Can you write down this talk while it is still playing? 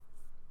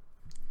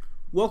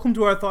Welcome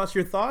to our Thoughts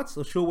Your Thoughts,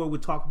 a show where we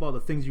talk about the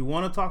things you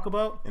want to talk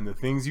about and the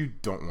things you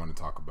don't want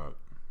to talk about.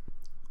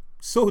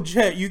 So,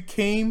 Jet, you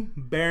came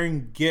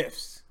bearing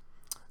gifts.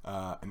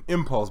 An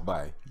impulse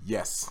buy,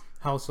 yes.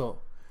 How so?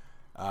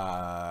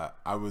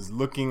 I was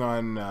looking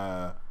on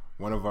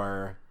one of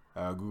our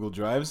Google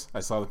Drives.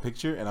 I saw the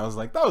picture and I was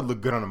like, that would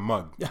look good on a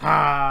mug.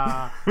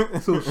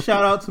 So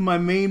shout out to my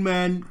main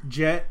man,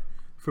 Jet,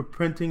 for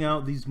printing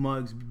out these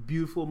mugs,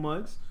 beautiful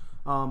mugs.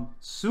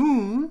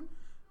 Soon,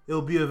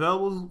 it'll be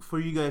available for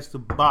you guys to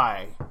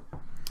buy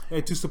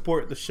and to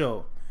support the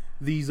show.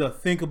 These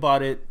Think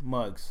About It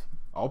mugs.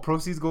 All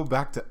proceeds go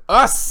back to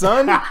us,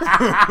 son.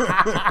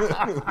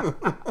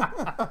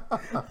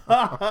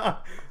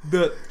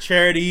 The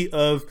charity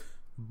of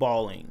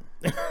balling.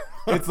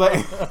 It's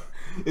like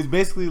it's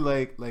basically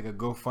like a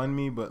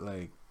GoFundMe, but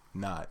like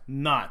not.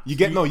 You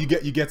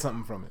get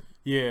something from it.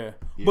 Yeah.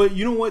 But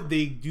you know what?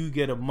 They do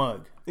get a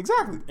mug.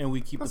 Exactly. And we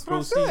keep That's the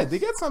proceeds. what I said. They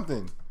get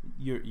something.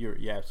 You're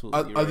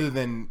absolutely other right.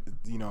 than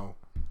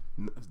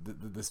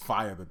this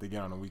fire that they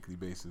get on a weekly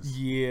basis.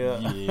 Yeah.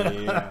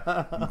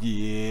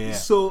 Yeah.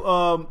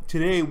 So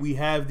today we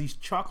have these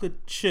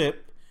chocolate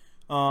chip.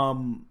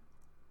 What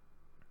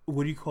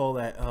do you call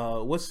that?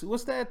 What's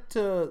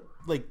that?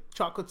 Like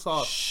chocolate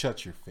sauce?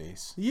 Shut your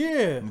face.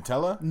 Yeah.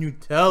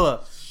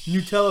 Nutella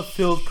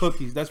filled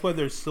cookies. That's why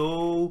they're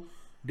so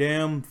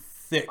damn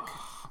thick.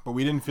 But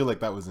we didn't feel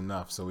like that was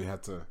enough, so we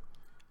had to.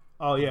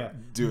 Oh yeah.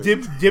 Do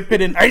it. Dip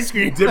it in ice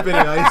cream. Dip it in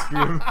ice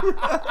cream.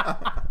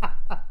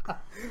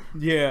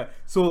 Yeah.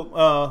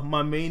 So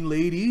my main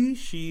lady,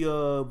 she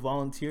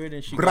volunteered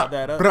and she got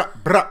that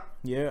up.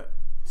 Yeah.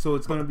 So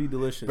it's gonna be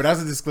delicious. But as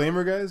a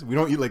disclaimer, guys, we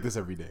don't eat like this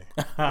every day.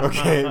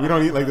 Okay, we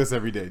don't eat like this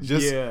every day.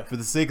 Just for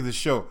the sake of the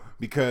show,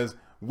 because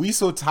we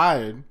so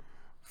tired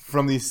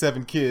from these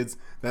 7 kids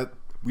that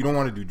we don't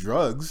want to do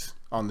drugs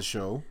on the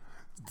show.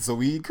 So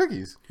we eat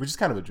cookies, which is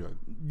kind of a drug.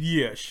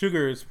 Yeah,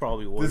 sugar is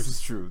probably worse. This is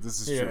true.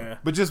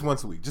 But just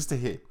once a week, just a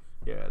hit.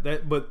 Yeah,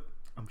 but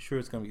I'm sure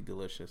it's gonna be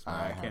delicious. Man.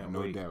 I can't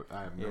wait.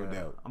 I have no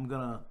doubt. I'm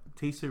gonna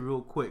taste it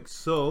real quick.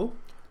 So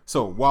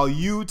while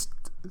you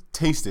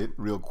taste it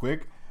real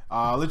quick,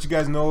 I'll let you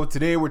guys know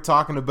today we're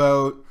talking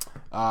about.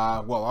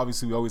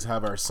 Obviously we always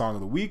have our song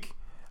of the week,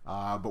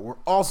 but we're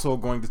also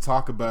going to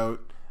talk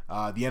about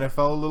the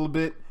NFL a little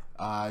bit.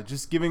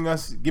 Just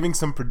giving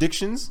some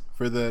predictions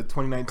for the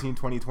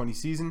 2019-2020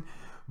 season,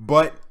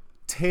 but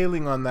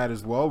tailing on that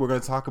as well, we're going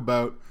to talk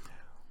about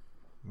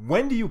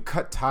when do you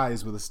cut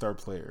ties with a star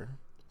player.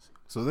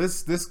 So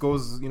this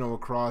goes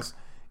across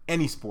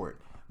any sport.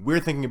 We're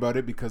thinking about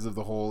it because of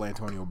the whole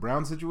Antonio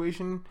Brown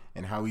situation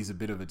and how he's a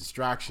bit of a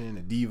distraction,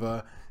 a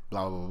diva,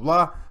 blah blah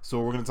blah.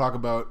 So we're going to talk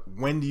about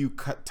when do you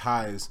cut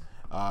ties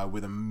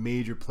with a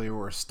major player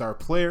or a star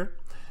player.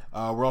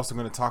 We're also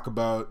going to talk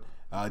about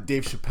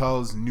Dave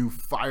Chappelle's new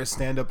Fire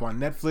stand-up on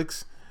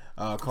Netflix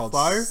called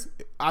Fire.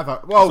 I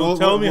thought. Well, so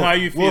tell me how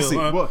you feel. We'll see.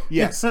 Huh? Well,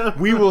 yes,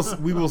 we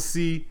will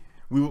see.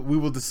 We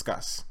will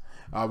discuss.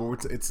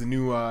 But it's a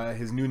new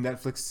his new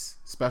Netflix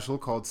special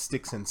called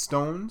Sticks and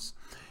Stones,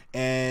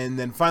 and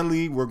then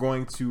finally we're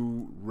going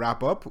to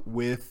wrap up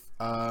with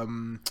a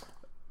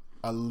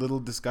little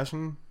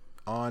discussion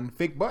on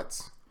fake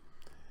butts.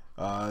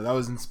 That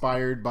was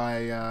inspired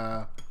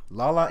by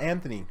Lala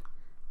Anthony.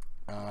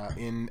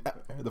 In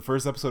the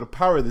first episode of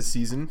Power this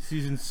season.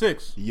 Season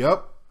 6.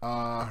 Yep.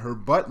 Her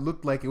butt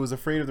looked like it was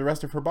afraid of the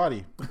rest of her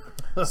body.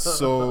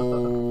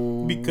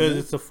 So because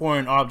it's a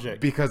foreign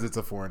object.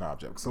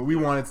 So we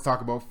wanted to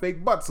talk about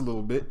fake butts a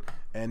little bit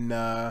and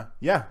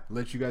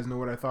let you guys know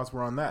what our thoughts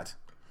were on that.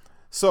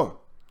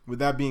 So, with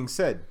that being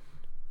said,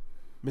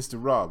 Mr.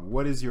 Rob,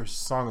 what is your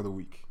song of the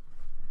week?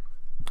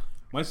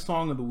 My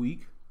song of the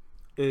week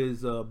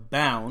is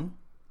Bound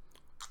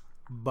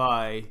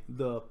by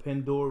the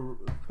Pandora.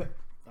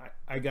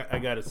 I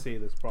gotta say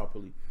this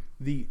properly.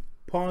 The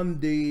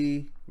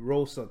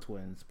Ponderosa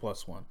Twins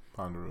plus one.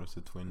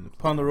 Ponderosa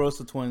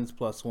Twins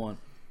plus one.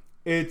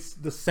 It's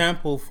the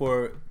sample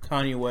for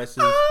Kanye West's.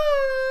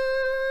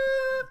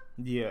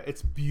 Yeah,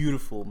 it's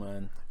beautiful,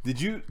 man.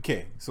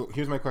 So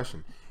here's my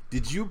question.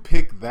 Did you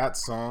pick that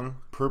song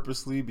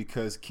purposely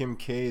because Kim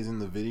K is in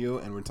the video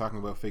and we're talking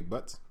about fake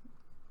butts?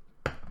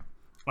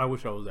 I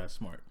wish I was that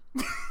smart.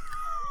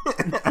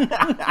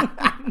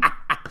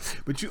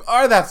 But you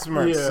are that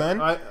smart,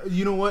 son.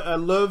 You know what? I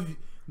love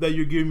that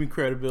you're giving me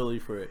credibility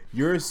for it.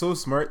 You're so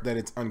smart that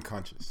it's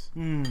unconscious.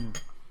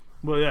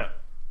 But yeah.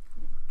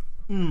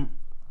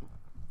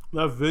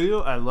 That video,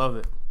 I love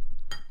it.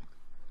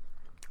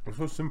 It's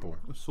so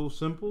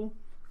simple.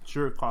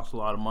 Sure, it costs a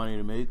lot of money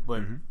to make,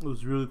 but it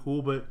was really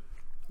cool. But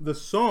the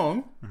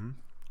song,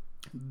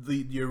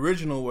 the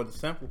original where the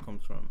sample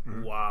comes from,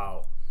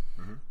 wow.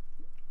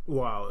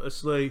 Wow.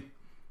 It's like,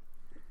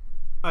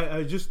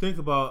 I just think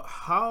about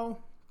how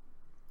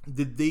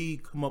did they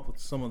come up with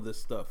some of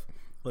this stuff?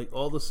 Like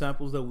all the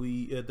samples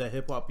that that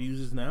hip hop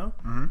uses now,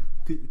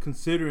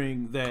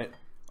 considering that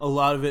a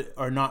lot of it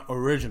are not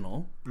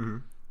original.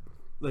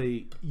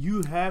 Like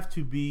you have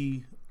to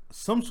be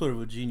some sort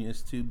of a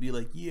genius to be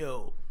like,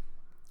 yo,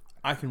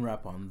 I can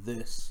rap on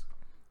this.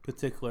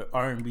 particular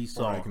R&B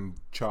song. Or I can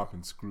chop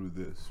and screw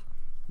this.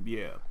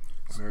 Yeah.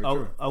 Very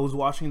true. I was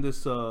watching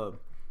this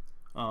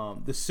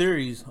this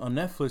series on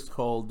Netflix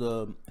called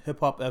Hip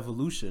Hop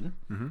Evolution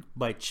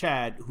by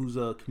Chad, who's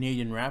a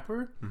Canadian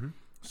rapper.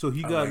 So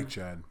he got like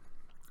Chad,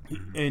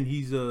 and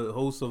he's a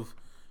host of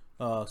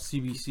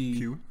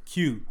CBC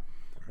Q.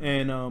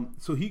 And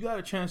so he got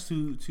a chance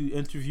to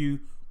interview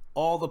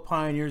all the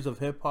pioneers of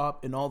hip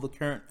hop and all the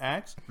current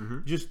acts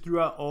just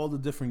throughout all the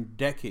different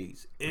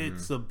decades.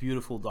 It's a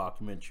beautiful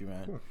documentary,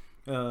 man.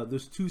 Cool.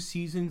 There's 2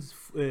 seasons,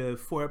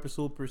 4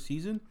 episodes per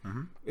season.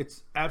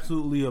 It's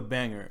absolutely a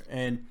banger.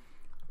 And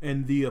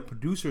the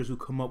producers who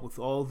come up with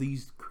all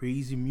these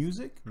crazy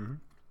music,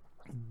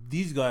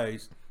 these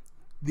guys,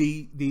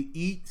 they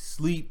eat,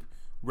 sleep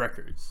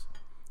records.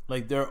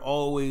 Like they're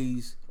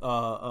always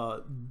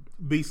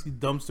basically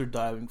dumpster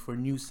diving for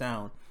new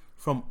sound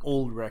from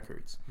old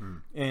records.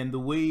 And the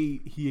way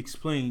he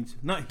explains,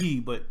 not he,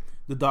 but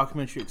the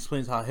documentary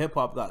explains how hip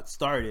hop got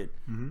started.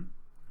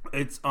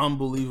 It's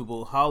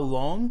unbelievable how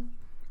long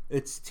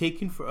it's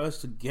taken for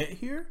us to get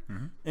here,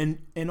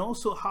 and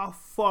also how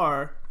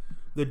far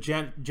the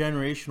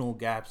generational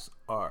gaps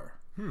are.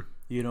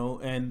 You know,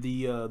 and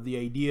the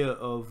idea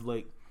of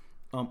like,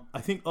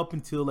 I think up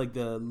until like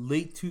the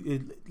late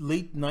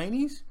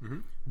 90s,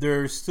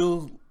 there's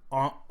still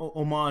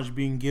homage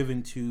being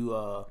given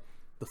to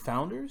the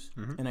founders,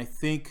 and I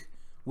think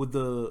with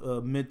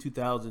the mid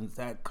 2000s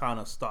that kind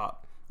of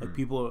stopped. Like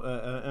people,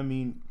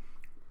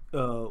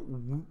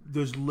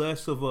 there's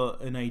less of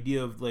an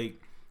idea of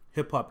like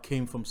hip hop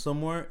came from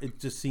somewhere. It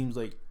just seems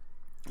like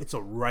it's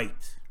a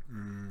right,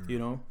 you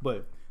know.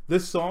 But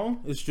this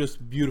song is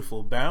just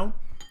beautiful. Bound.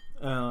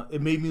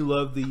 It made me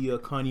love the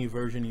Kanye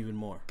version even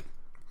more.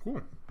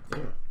 Cool. Yeah.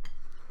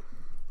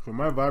 So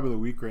my vibe of the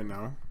week right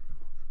now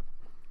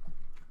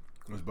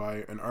was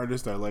by an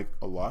artist I like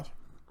a lot.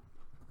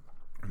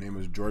 Her name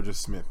is Georgia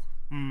Smith.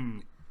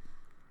 And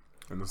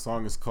the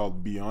song is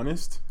called Be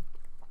Honest,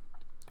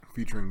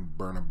 featuring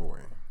Burna Boy.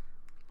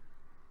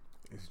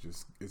 It's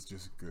just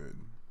good.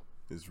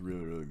 It's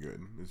really, really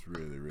good. It's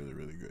really, really,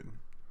 really good.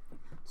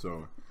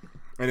 So,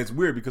 and it's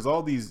weird because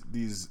all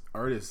these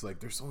artists, like,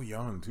 they're so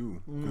young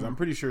too. Because I'm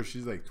pretty sure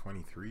she's like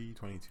 23,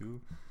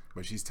 22.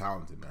 But she's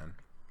talented, man.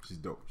 She's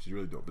dope. She's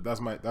really dope. But that's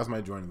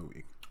my joint of the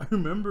week. I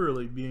remember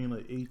like being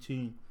like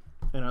 18,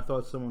 and I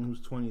thought someone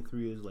who's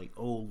 23 is like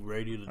old,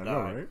 ready to die.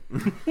 Know, right?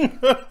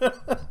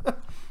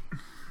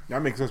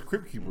 That makes us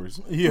crypt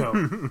keepers. Yeah,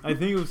 I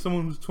think of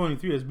someone who's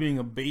 23 as being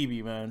a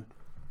baby, man.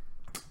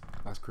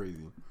 That's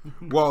crazy.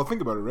 Well,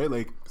 think about it, right?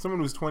 Like someone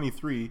who's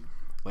 23,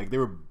 like they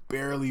were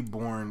barely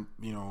born.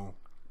 You know,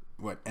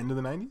 what, end of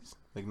the 90s,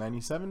 like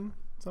 97,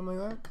 something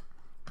like that.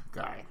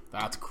 Guy,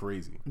 that's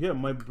crazy. Yeah,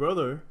 my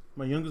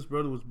youngest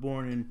brother was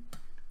born in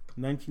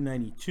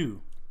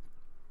 1992,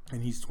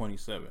 and he's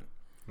 27.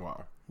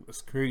 Wow,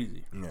 that's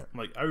crazy. Yeah,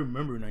 like I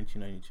remember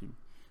 1992.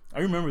 I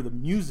remember the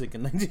music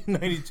in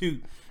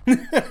 1992.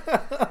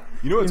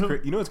 You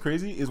know what's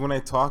crazy is when I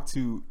talk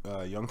to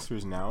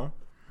youngsters now,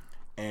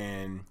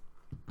 and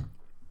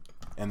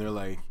they're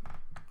like,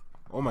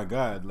 "Oh my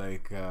god!"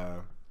 Like,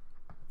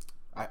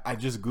 I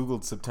just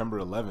Googled September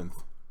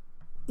 11th.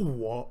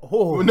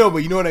 Whoa. No, but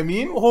you know what I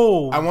mean?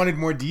 Oh, I wanted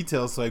more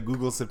details, so I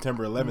Googled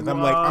September 11th.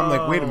 Wow. I'm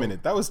like, wait a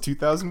minute, that was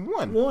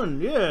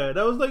 2001. Yeah,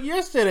 that was like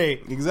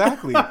yesterday.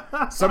 Exactly.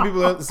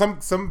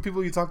 Some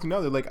people you talk to now,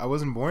 they're like, I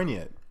wasn't born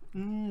yet.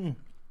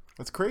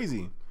 That's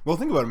crazy. Well,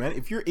 think about it, man.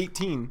 If you're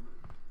 18,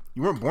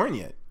 you weren't born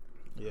yet.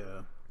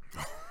 Yeah,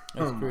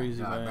 that's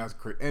crazy, man. That's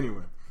crazy.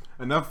 Anyway,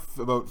 enough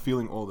about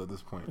feeling old at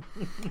this point.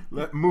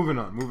 Moving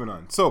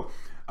on. So,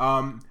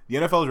 the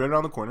NFL is right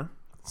around the corner.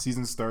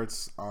 Season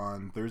starts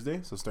on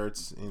Thursday, so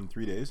starts in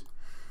 3 days.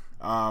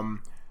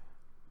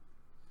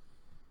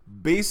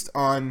 Based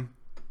on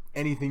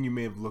anything you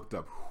may have looked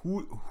up,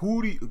 who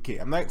do you... Okay,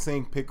 I'm not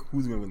saying pick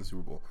who's going to win the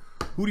Super Bowl.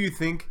 Who do you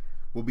think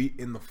will be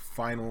in the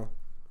final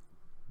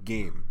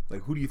game?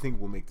 Like, who do you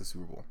think will make the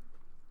Super Bowl?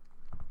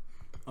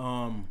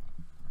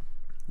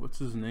 What's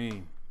his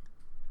name?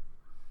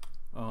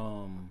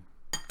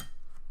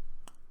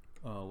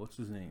 What's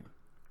his name?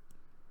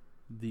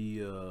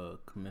 The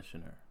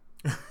commissioner.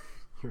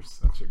 You're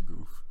such a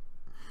goof.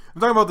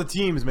 I'm talking about the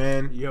teams,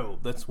 man. Yo,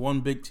 that's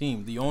one big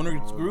team. The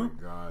owners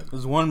group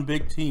is one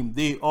big team.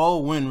 They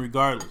all win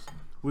regardless.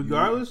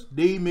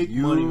 They make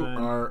money, man.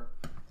 You are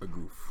a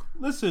goof.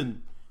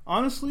 Listen,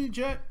 honestly,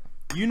 Jet,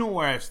 you know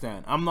where I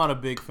stand. I'm not a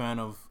big fan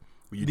of...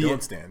 You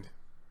don't stand.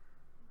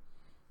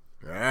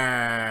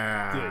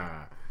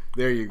 Ah,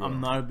 there you go. I'm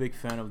not a big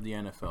fan of the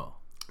NFL.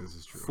 This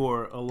is true.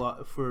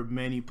 For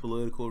many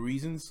political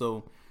reasons,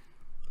 so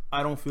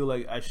I don't feel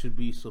like I should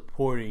be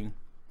supporting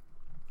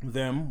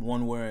them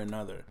one way or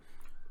another,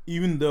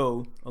 even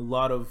though a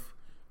lot of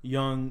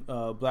young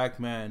black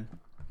men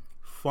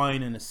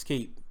find an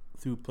escape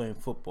through playing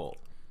football,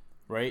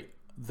 right?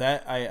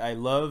 That I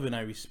love and I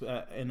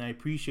respect and I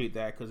appreciate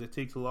that because it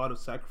takes a lot of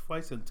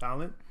sacrifice and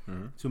talent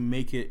to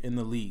make it in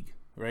the league,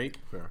 right?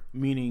 Fair.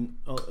 Meaning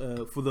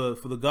for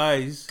the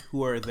guys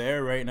who are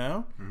there right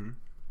now,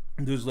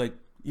 there's like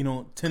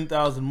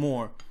 10,000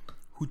 more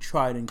who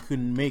tried and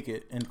couldn't make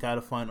it and got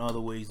to find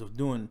other ways of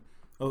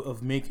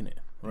making it,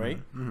 right?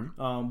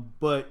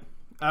 But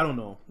I don't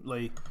know.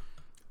 Like,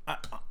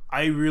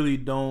 I really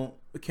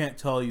can't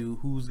tell you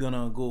who's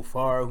gonna go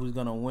far, who's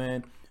gonna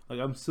win. Like,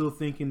 I'm still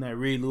thinking that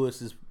Ray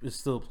Lewis is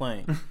still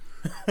playing.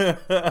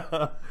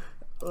 Like,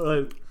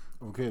 okay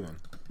then.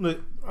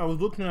 Like, I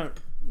was looking at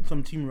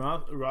some team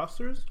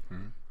rosters.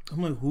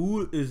 I'm like,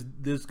 who is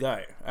this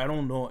guy? I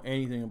don't know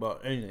anything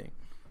about anything.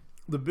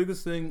 The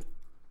biggest thing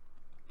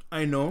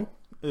I know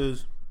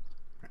is,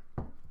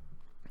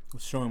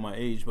 it's showing my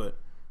age, but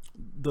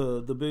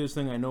the biggest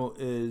thing I know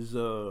is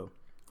Odell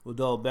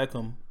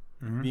Beckham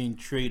being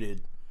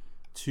traded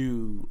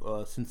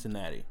to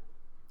Cincinnati.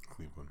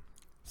 Cleveland.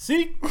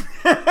 See?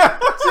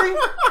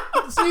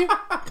 See?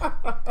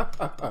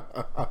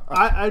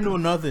 I know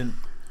nothing.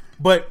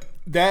 But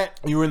that...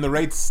 You were in the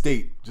right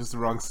state, just the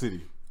wrong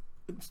city.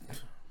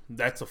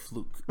 That's a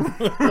fluke.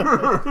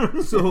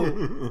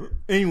 So,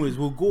 anyways,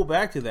 we'll go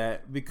back to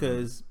that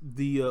because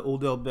the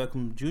Odell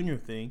Beckham Jr.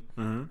 thing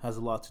has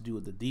a lot to do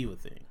with the diva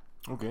thing.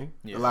 Okay.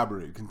 Yeah.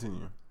 Elaborate.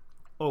 Continue.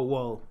 Oh,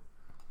 well,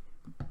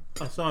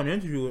 I saw an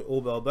interview with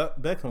Odell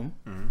Beckham.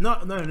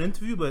 Not an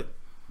interview, but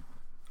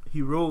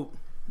he wrote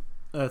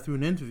through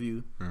an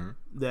interview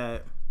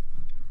that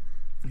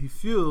he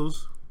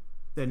feels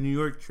that New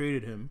York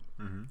traded him,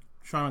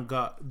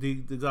 they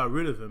got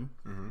rid of him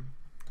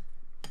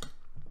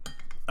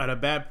at a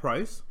bad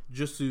price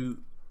just to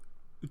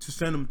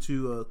send him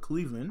to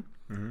Cleveland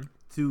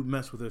to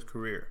mess with his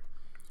career,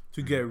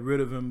 to get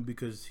rid of him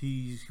because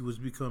he was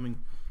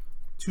becoming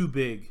too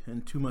big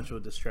and too much of a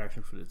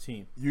distraction for the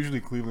team.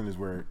 Usually Cleveland is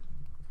where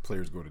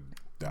players go to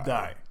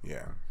die.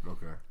 Yeah.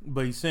 Okay.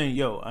 But he's saying,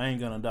 yo, I ain't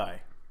gonna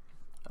die.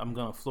 I'm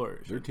gonna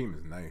flourish. Their team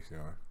is nice,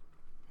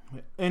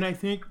 yeah. And I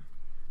think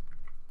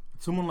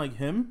someone like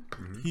him,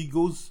 he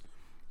goes,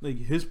 like,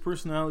 his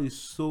personality is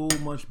so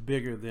much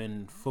bigger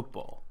than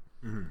football.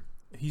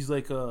 He's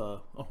like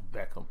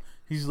Beckham.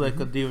 He's like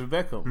a David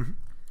Beckham.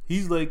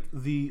 He's like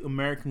the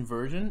American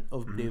version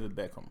of David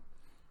Beckham.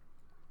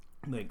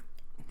 Like,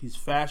 he's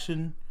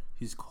fashion,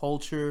 he's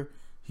culture,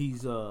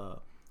 he's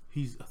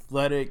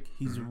athletic,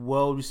 he's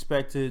well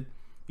respected.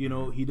 You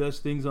know, he does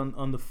things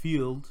on the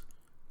field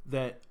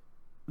that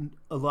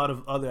a lot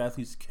of other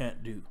athletes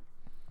can't do.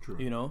 True.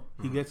 You know,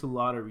 he gets a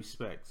lot of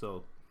respect.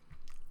 So,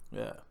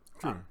 yeah,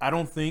 True. I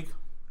don't think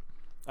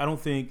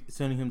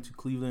sending him to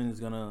Cleveland is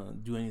gonna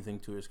do anything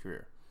to his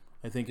career.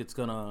 I think it's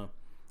gonna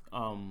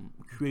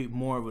create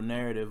more of a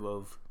narrative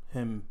of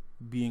him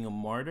being a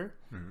martyr,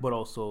 but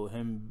also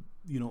him,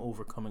 you know,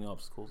 overcoming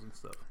obstacles and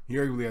stuff. He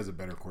arguably has a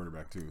better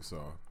quarterback too,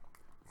 so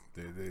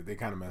they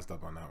kind of messed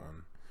up on that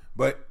one.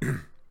 But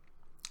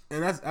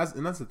and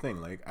that's the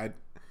thing. Like, I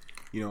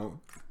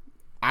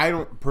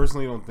don't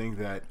personally think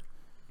that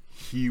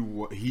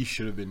he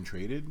should have been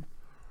traded.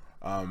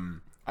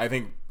 I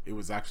think it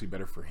was actually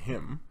better for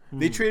him.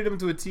 They traded him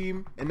to a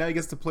team, and now he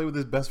gets to play with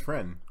his best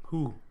friend.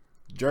 Who?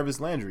 Jarvis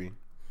Landry.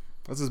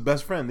 That's his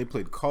best friend. They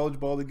played college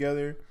ball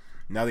together.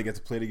 Now they get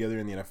to play together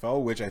in the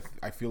NFL, which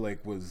I feel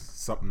like was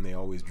something they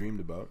always dreamed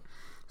about.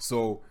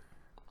 So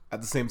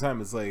at the same time,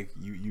 it's like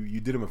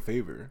you did him a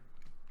favor,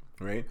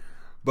 right?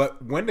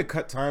 But when to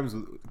cut ties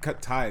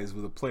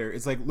with a player,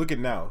 it's like, look at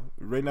now.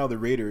 Right now, the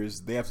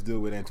Raiders, they have to deal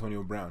with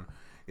Antonio Brown.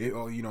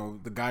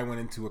 The guy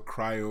went into a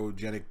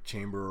cryogenic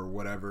chamber or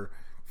whatever,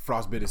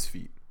 frostbit his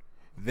feet.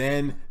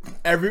 Then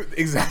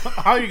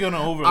how are you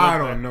gonna overlook I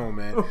don't know,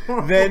 man.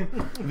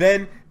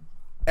 then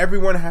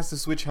everyone has to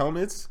switch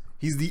helmets.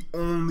 He's the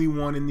only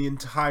one in the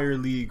entire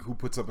league who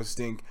puts up a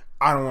stink.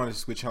 I don't want to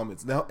switch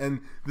helmets. Now,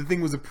 and the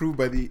thing was approved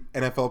by the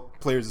NFL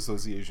Players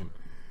Association.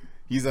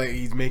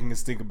 He's making a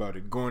stink about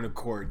it, going to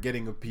court,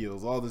 getting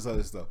appeals, all this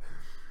other stuff.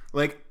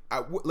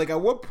 At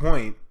what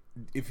point,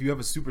 if you have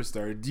a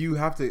superstar, do you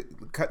have to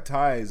cut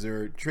ties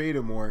or trade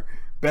him or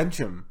bench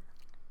him?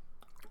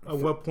 At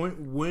what point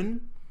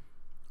when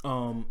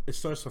it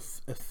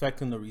starts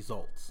affecting the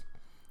results?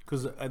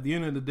 Because at the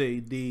end of the day,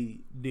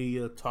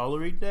 they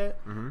tolerate that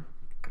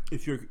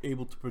if you're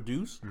able to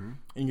produce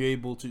and you're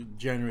able to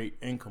generate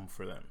income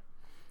for them.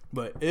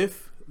 But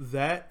if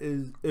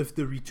the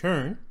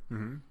return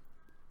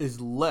is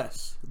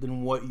less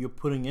than what you're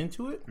putting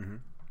into it,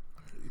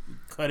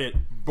 cut it.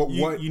 But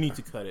you need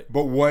to cut it.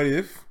 But what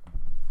if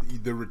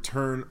the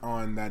return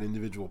on that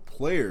individual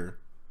player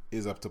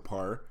is up to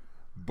par,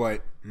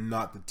 but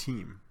not the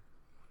team?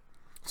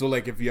 So,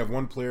 like, if you have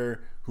one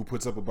player who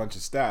puts up a bunch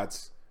of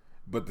stats,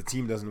 but the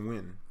team doesn't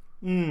win,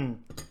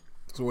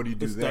 so what do you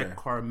do there? It's that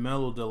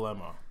Carmelo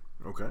dilemma.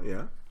 Okay,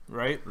 yeah,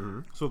 right.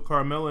 So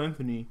Carmelo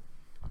Anthony,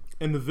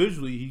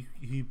 individually,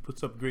 he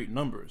puts up great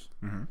numbers,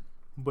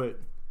 but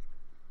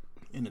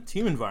in a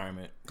team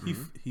environment,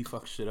 he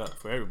fucks shit up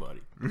for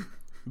everybody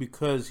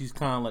because he's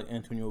kind of like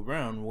Antonio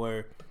Brown,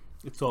 where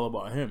it's all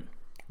about him.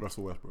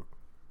 Russell Westbrook.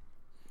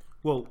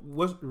 Well,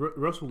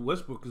 Russell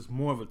Westbrook is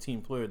more of a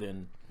team player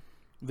than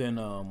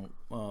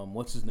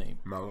what's his name?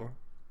 Melo.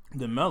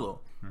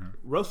 Melo.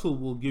 Russell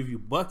will give you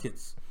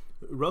buckets.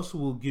 Russell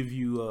will give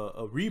you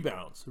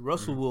rebounds.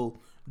 Russell will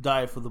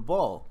die for the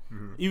ball,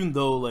 even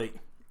though, like,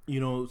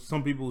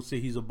 some people say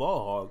he's a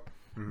ball hog,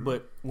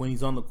 but when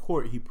he's on the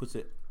court, he puts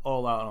it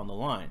all out on the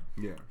line.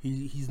 Yeah.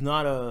 He's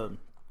not a.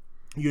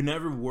 You're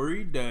never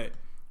worried that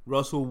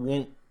Russell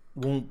won't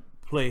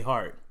play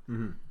hard,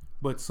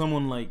 but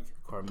someone like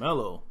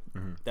Carmelo,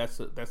 that's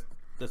a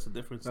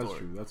different story. That's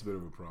true. That's a bit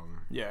of a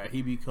problem. Yeah,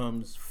 he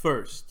becomes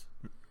first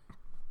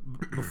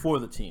before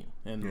the team,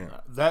 and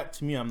that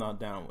to me I'm not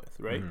down with,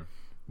 right?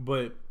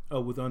 But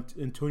with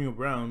Antonio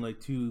Brown, like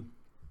to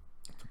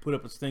put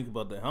up a stink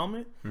about the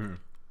helmet,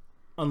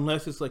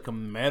 unless it's like a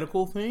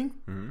medical thing.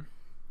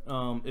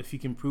 If you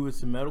can prove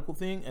it's a medical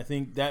thing, I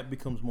think that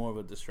becomes more of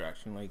a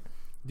distraction. Like,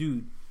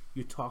 dude,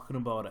 you're talking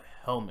about a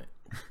helmet,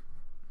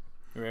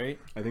 right?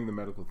 I think the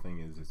medical thing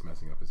is it's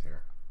messing up his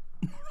hair.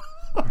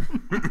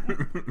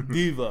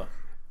 Diva.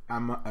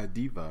 I'm a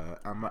diva.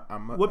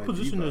 What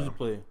position does he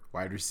play?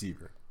 Wide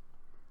receiver.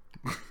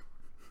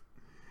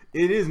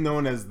 It is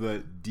known as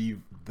the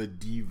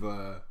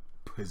diva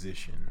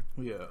position.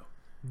 Yeah.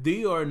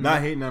 They are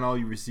not hating on all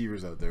you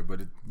receivers out there,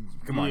 but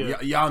come on,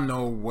 y'all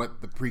know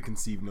what the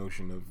preconceived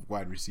notion of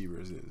wide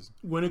receivers is.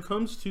 When it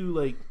comes to,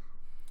 like,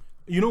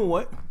 you know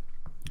what?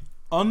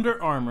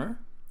 Under Armour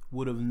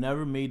would have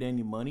never made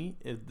any money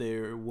if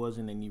there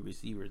wasn't any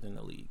receivers in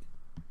the league.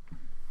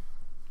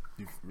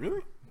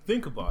 Really?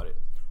 Think about it.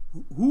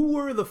 Who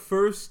were the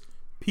first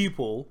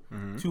people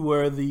to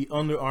wear the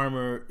Under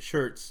Armour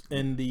shirts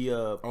and the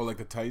like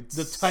the tights?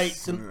 The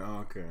tights and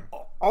okay.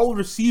 All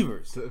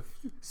receivers.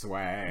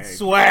 Swag.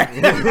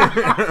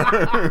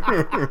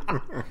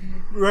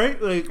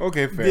 Right? Like,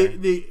 okay, fair.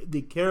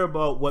 They care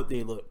about what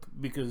they look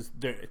because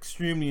they're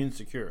extremely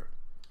insecure.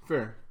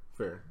 Fair.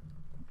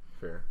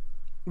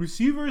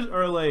 Receivers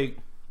are like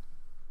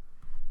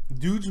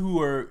dudes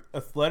who are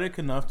athletic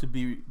enough to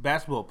be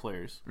basketball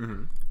players,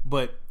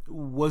 but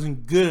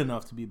wasn't good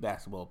enough to be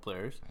basketball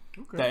players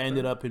that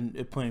ended up in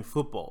playing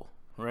football,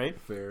 right?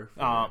 Fair.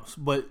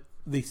 But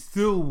they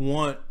still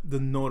want the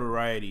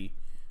notoriety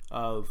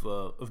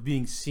of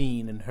being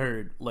seen and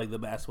heard like the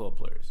basketball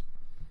players.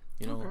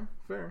 You know?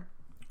 Okay,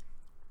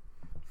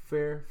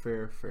 fair.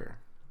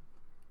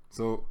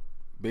 So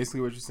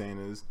basically what you're saying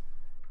is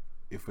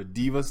if a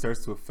diva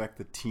starts to affect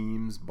the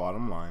team's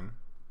bottom line,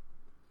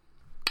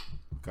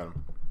 cut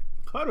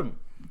him.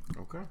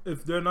 Okay.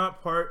 If they're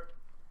not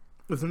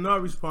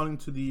responding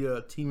to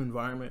the team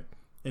environment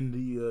and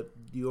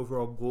the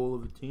overall goal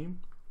of the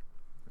team,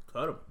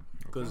 cut them.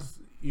 Because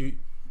you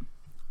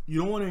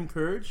don't want to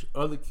encourage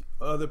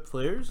other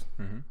players,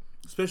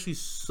 especially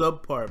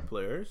subpar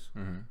players,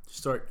 to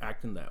start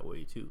acting that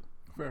way too.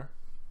 Fair.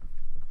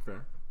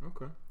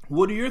 Okay.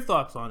 What are your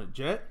thoughts on it,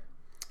 Jet?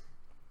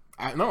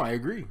 I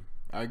agree.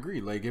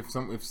 Like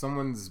if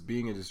someone's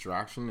being a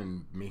distraction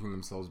and making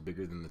themselves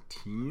bigger than the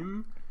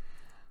team,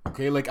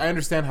 okay, like I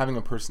understand having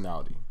a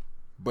personality,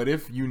 but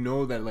if you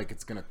know that like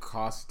it's gonna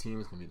cost the team,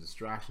 it's gonna be a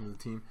distraction to the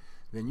team,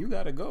 then you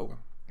gotta go.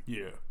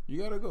 Yeah,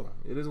 you gotta go.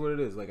 It is what it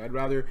is. Like I'd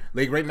rather,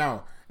 like right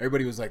now,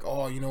 everybody was like,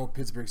 oh,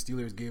 Pittsburgh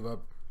Steelers gave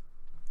up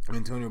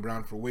Antonio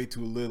Brown for way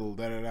too little.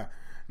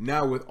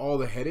 Now with all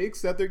the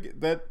headaches that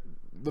the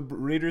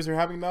Raiders are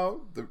having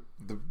now,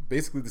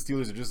 basically the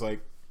Steelers are just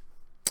like,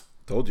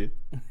 told you.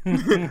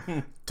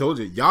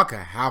 Y'all can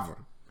have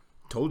them.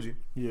 Told you.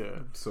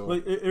 Yeah. So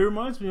like it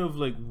reminds me of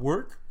like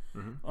work.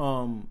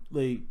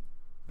 Like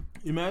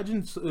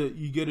imagine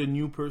you get a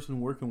new person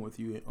working with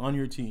you on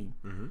your team,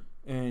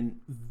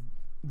 and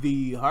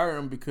they hire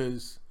him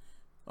because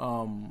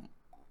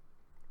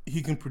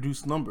he can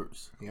produce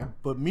numbers. Yeah.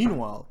 But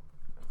meanwhile,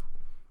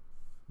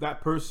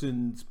 that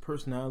person's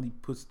personality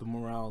puts the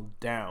morale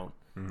down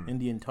in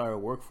the entire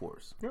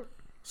workforce. Yep.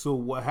 So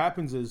what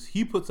happens is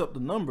he puts up the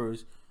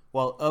numbers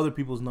while other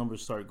people's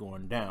numbers start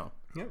going down.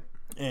 Yep.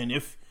 And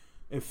if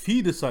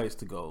he decides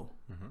to go,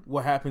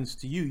 what happens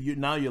to you?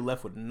 You're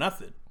left with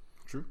nothing.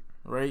 True.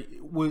 Right?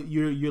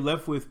 You're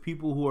left with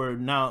people who are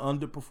now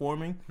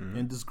underperforming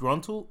and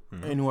disgruntled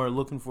and who are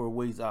looking for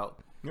ways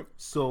out. Yep.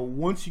 So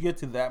once you get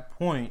to that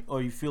point,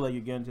 or you feel like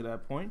you're getting to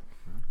that point,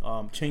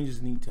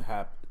 changes need to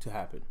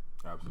happen.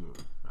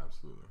 Absolutely.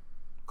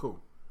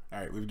 Cool. All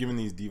right, we've given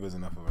these divas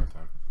enough of our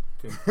time.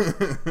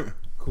 Okay.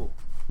 Cool.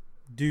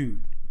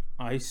 Dude,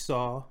 I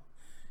saw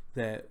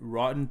that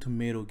Rotten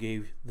Tomato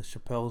gave the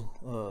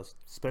Chappelle's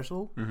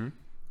special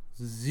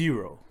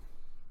 0.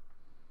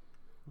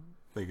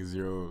 Like a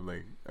 0,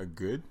 like a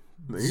good?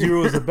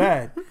 0 is a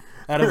bad.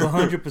 Out of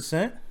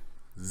 100%?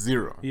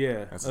 0.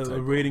 Yeah, that's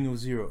a rating of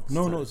 0.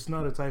 No, it's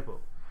not a typo.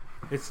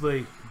 It's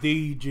like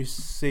they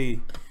just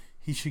say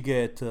he should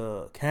get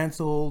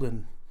canceled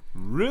and...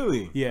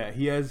 Really? Yeah,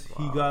 he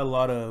got a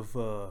lot of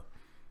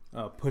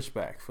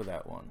pushback for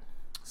that one.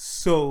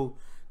 So,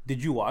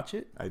 did you watch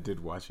it? I did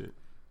watch it.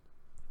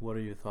 What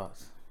are your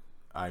thoughts?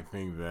 I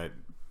think that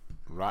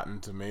Rotten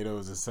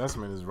Tomatoes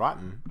assessment is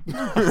rotten.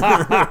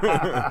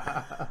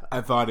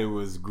 I thought it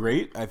was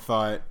great. I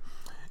thought,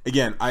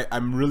 again,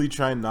 I'm really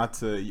trying not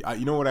to,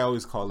 you know what I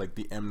always call like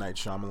the M. Night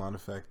Shyamalan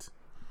effect,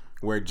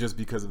 where just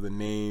because of the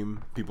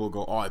name, people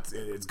go, oh,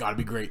 it's got to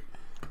be great.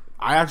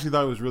 I actually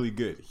thought it was really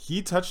good.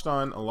 He touched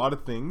on a lot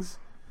of things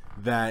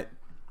that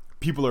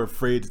people are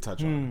afraid to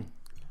touch on.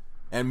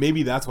 And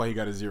maybe that's why he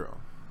got a 0.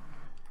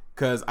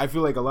 Because I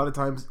feel like a lot of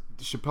times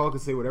Chappelle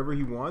could say whatever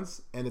he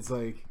wants, and it's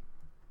like,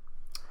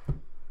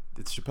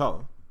 it's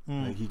Chappelle.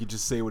 Like he could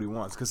just say what he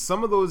wants. Because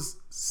some of those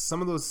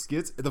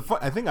skits,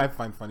 I think I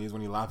find funny is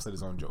when he laughs at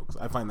his own jokes.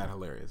 I find that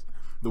hilarious,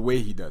 the way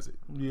he does it.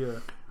 Yeah.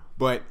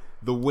 But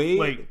the way,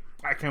 like,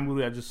 I can't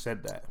believe I just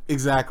said that.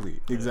 Exactly.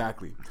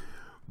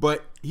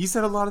 But he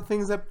said a lot of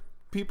things that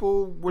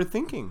people were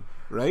thinking,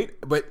 right?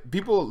 But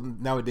people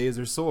nowadays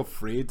are so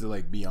afraid to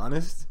like be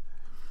honest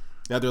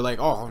that they're like,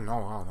 oh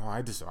no,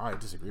 I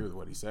disagree with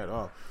what he said.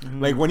 Oh,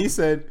 like when he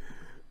said,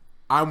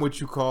 "I'm what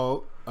you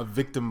call a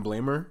victim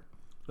blamer."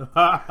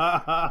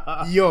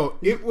 Yo,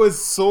 it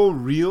was so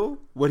real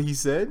what he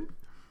said.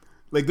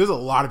 Like, there's a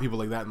lot of people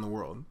like that in the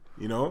world.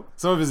 You know,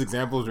 some of his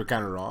examples were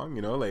kind of wrong.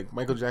 You know, like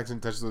Michael Jackson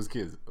touched those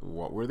kids.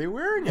 What were they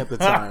wearing at the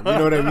time? You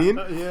know what I mean?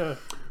 Yeah.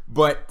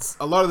 But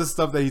a lot of the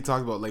stuff that he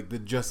talked about, like the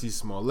Jussie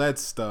Smollett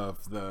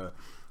stuff, the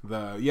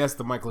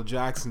Michael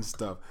Jackson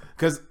stuff,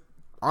 because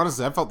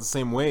honestly, I felt the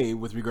same way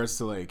with regards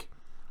to, like,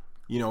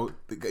 you know,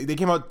 they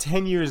came out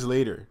 10 years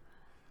later.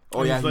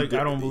 Oh yeah, he's like,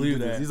 I don't believe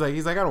that. He's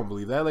like, I don't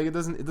believe that. Like, it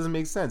doesn't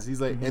make sense.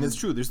 He's like, and it's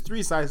true. There's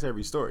 3 sides to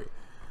every story.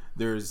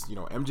 There's, you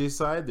know, MJ's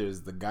side,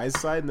 there's the guy's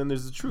side, and then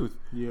there's the truth.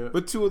 Yeah.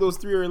 But 2 of those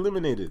 3 are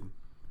eliminated.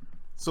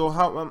 So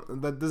how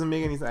that doesn't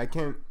make any sense. I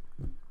can't.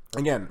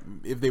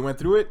 Again, if they went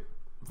through it,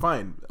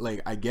 fine.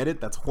 Like, I get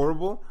it. That's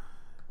horrible.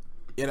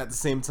 Yet at the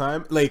same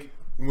time, like,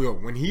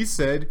 when he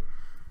said,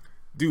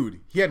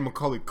 dude, he had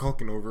Macaulay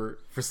Culkin over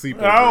for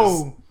sleepovers.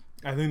 Oh,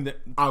 I think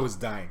that I was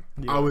dying.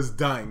 Yeah. I was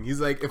dying. He's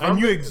like, if I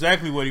knew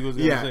exactly what he was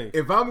going to say.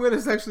 If I'm going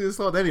to sexually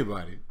assault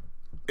anybody,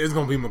 it's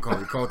going to be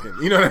Macaulay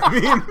Culkin. You know what I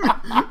mean?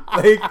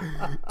 Like,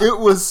 it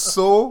was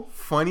so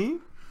funny.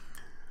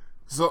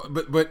 So,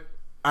 but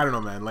I don't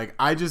know, man. Like,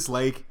 I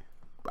like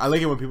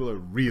it when people are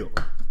real.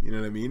 You know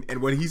what I mean?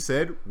 And what he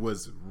said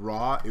was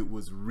raw. It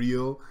was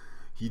real.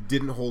 He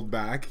didn't hold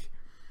back.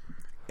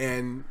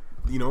 And,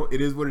 you know,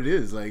 it is what it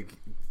is. Like,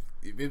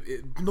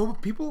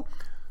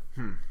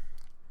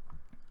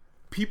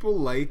 people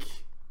like,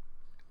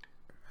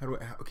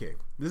 okay,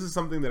 this is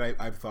something that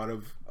I've thought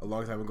of a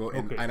long time ago.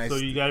 And so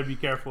you got to be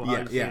careful how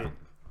you say it.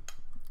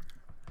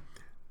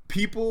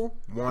 People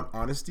want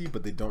honesty,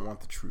 but they don't want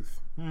the truth.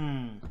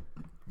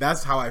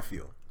 That's how I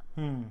feel.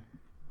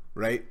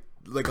 Right?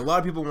 Like, a lot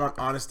of people want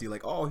honesty.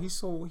 Like, oh, he's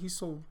so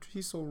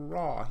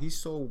raw. He's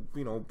so,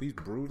 you know, he's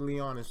brutally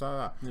honest.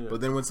 Yeah. But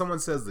then when someone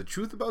says the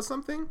truth about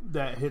something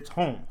that hits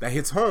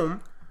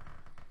home,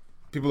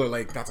 people are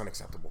like, that's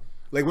unacceptable.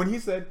 Like when he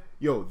said,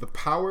 yo, the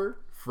power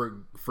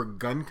for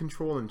gun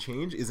control and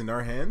change is in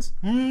our hands.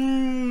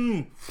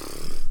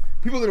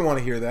 People didn't want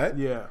to hear that.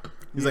 Yeah.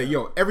 He's like,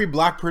 yo, every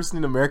black person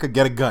in America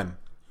get a gun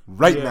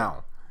right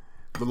now.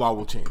 The law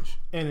will change.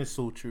 And it's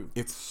so true.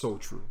 It's so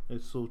true.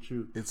 It's so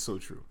true. It's so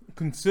true.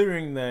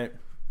 Considering that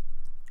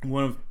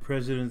one of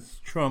President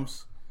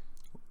Trump's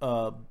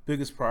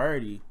biggest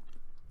priority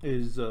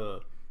is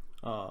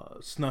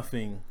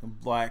snuffing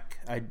black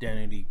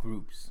identity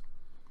groups,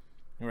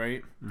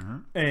 right?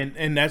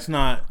 And that's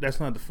not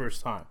the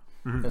first time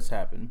that's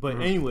happened.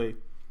 But anyway,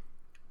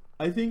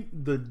 I think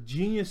the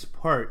genius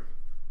part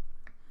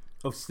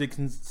of Sticks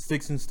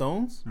and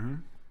Stones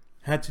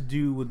had to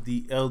do with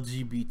the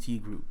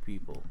LGBT group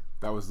people.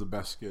 That was the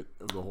best skit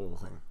of the whole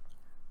thing.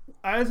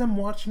 As I'm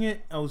watching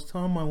it, I was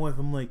telling my wife,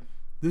 I'm like,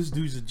 this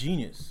dude's a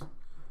genius.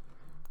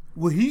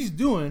 What he's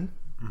doing,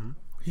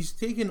 he's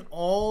taking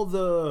all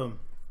the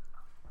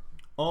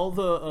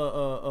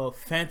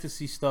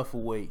fantasy stuff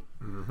away.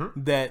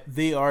 That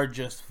they are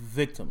just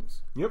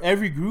victims. Yep.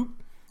 Every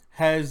group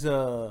has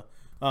are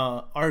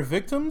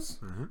victims,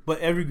 but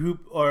every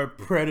group are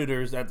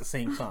predators at the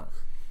same time.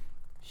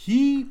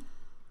 He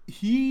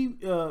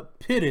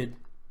pitted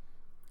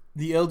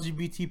the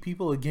LGBT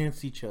people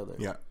against each other.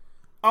 Yeah,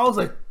 I was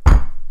like,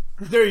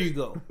 there you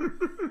go.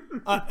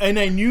 And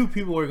I knew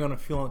people were gonna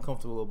feel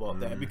uncomfortable about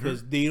that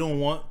because they don't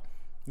want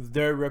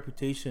their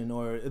reputation,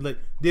 or like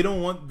they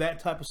don't want that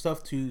type of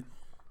stuff to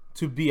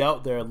be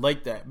out there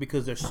like that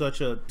because they're such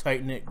a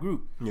tight knit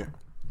group. Yeah,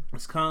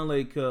 it's kind of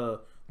like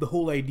the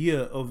whole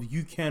idea of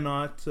you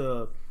cannot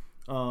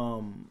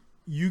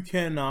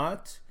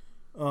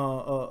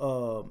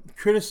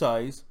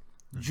criticize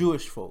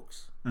Jewish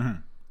folks,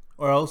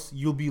 or else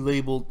you'll be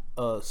labeled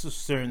a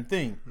certain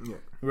thing,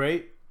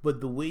 right? But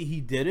the way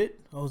he did it,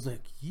 I was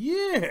like,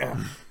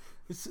 yeah,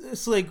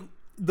 it's like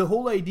the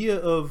whole idea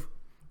of,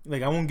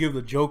 like, I won't give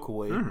the joke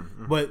away,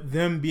 but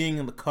them being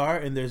in the car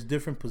and there's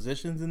different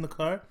positions in the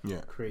car,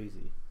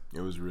 crazy.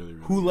 It was really,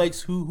 really who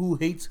likes who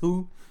hates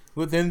who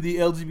within the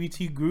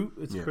LGBT group.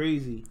 It's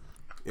crazy.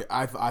 Yeah,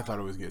 I thought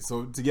it was good.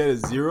 So to get a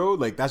 0,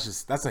 like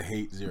that's a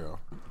hate 0.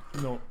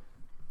 No,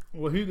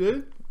 what he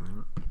did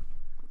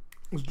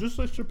was just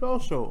like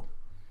Chappelle's show.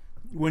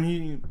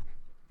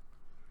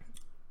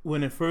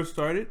 When it first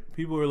started,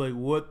 people were like,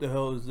 "What the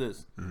hell is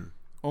this?"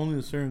 Only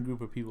a certain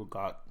group of people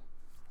got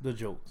the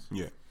jokes.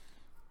 Yeah,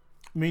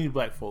 mainly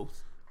black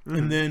folks,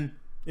 and then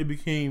it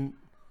became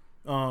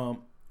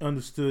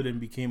understood and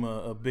became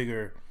a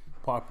bigger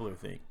popular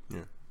thing.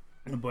 Yeah,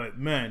 But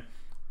man,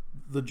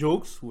 the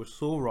jokes were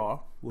so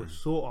raw, were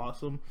so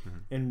awesome,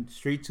 and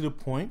straight to the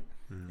point,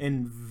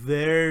 and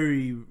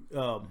very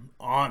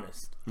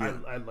honest. Yeah.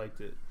 I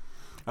liked it.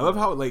 I love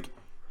how like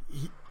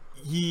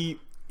he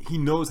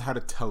knows how to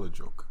tell a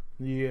joke.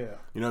 Yeah.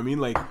 You know what I mean?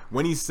 Like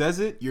when he says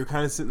it, you're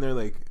kind of sitting there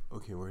like,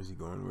 okay, where is he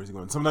going? Where is he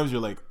going? Sometimes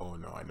you're like, oh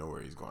no, I know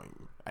where he's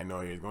going. I know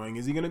where he's going.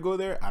 Is he gonna go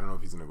there? I don't know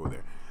if he's gonna go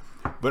there.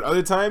 But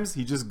other times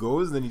he just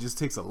goes, and then he just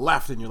takes a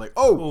left, and you're like,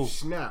 oh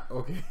snap,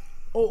 okay.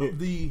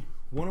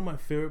 One of my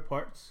favorite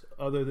parts,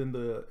 other than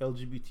the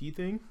LGBT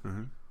thing,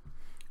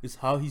 is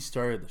how he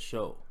started the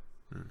show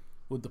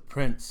with the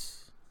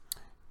Prince.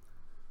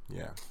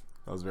 Yeah,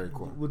 that was very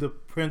cool. With the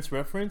Prince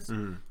reference,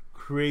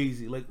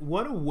 crazy. Like,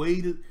 what a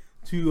way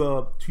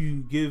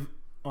to give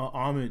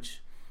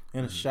homage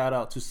and a shout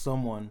out to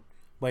someone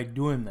by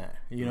doing that.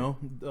 You know?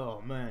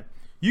 Oh man,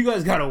 you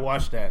guys gotta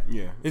watch that.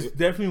 Yeah, it's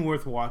definitely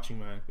worth watching,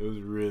 man. It was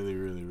really,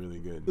 really, really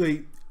good.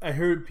 Like, I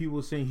heard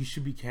people saying he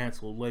should be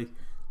canceled. Like,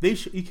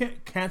 you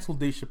can't cancel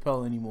Dave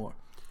Chappelle anymore.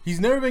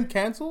 He's never been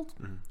canceled.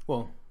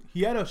 Well,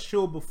 he had a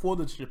show before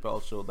the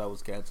Chappelle show that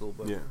was canceled,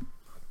 but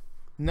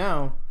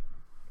now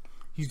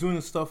he's doing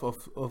the stuff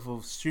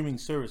of streaming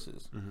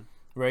services,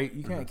 right?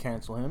 You can't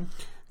cancel him,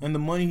 and the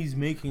money he's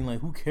making, like,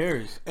 who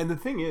cares? And the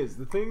thing is,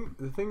 the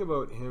thing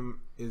about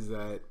him is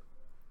that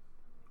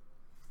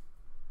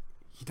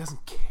he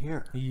doesn't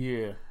care.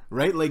 Yeah,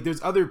 right. Like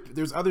there's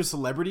other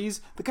celebrities.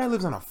 The guy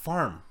lives on a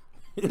farm.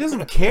 He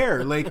doesn't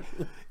care. Like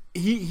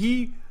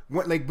he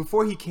went, like,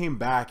 before he came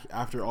back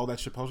after all that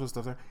Chappelle show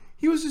stuff there,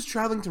 he was just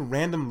traveling to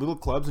random little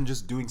clubs and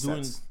just doing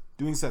sets.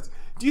 Do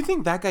you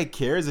think that guy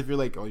cares if you're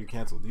like, oh, you're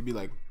canceled? He'd be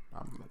like,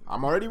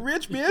 I'm already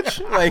rich,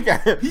 bitch. Like,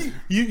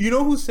 you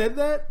know who said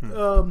that?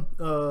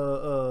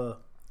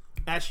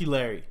 Ashley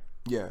Larry.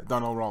 Yeah,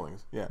 Donald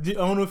Rawlings. Yeah. I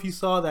don't know if you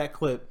saw that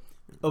clip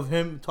of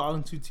him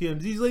talking to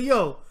TMZ. He's like,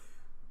 yo,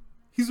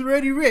 he's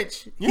already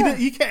rich. Yeah.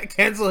 You can't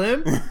cancel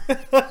him.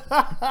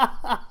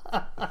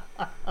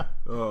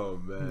 Oh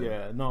man.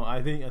 Yeah, no,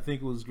 I think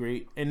it was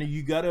great, and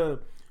you gotta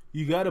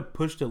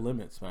push the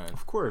limits, man.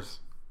 Of course,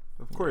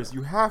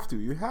 you have to.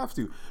 You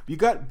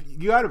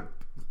gotta.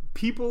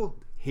 People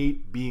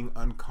hate being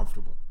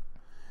uncomfortable.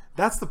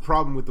 That's the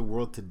problem with the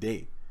world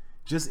today.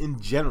 Just in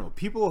general,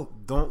 people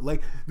don't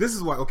like. This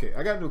is why. Okay,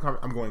 I got to do a comment.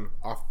 I'm going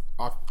off.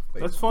 Like,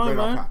 that's fine,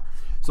 right, man.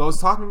 So I was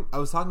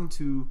talking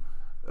to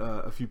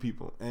a few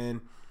people,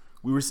 and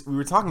we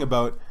were talking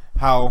about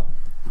how,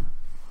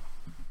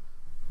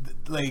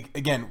 like,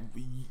 again,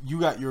 you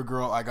got your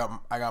girl, I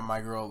got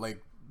my girl.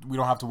 Like, we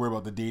don't have to worry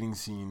about the dating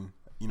scene,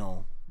 you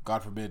know,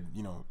 God forbid,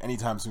 you know,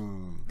 anytime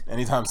soon,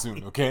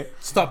 okay?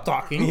 Stop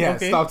talking. Yeah,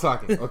 okay? Stop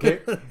talking, okay?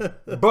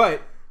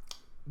 But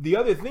the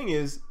other thing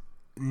is,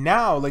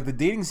 now, like, the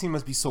dating scene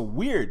must be so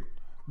weird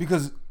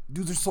because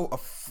dudes are so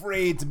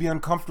afraid to be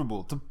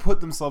uncomfortable, to put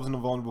themselves in a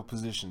vulnerable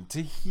position,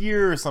 to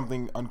hear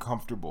something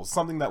uncomfortable,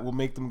 something that will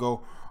make them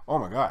go, oh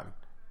my God.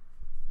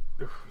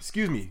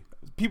 Excuse me.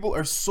 People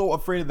are so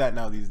afraid of that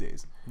now these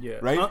days. Yeah.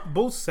 Right?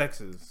 Both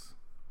sexes.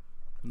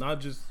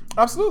 Not just...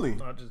 Absolutely.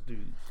 Not just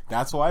dudes.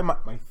 That's why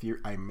my theory...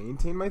 I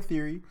maintain my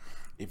theory.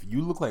 If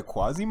you look like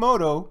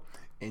Quasimodo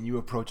and you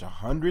approach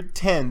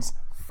 110s,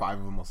 5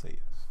 of them will say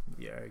yes.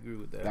 Yeah, I agree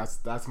with that.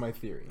 That's my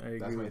theory.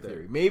 That's my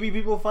theory. That. Maybe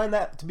people find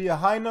that to be a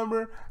high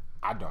number.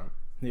 I don't.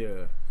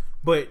 Yeah.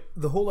 But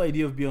the whole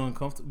idea of being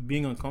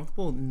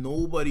uncomfortable,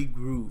 nobody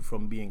grew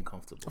from being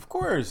comfortable. Of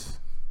course.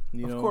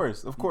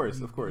 Of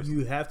course.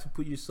 You have to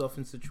put yourself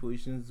in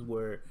situations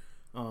where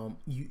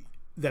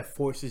that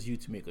forces you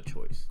to make a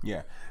choice.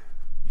 Yeah.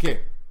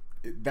 Okay.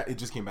 It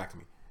just came back to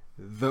me.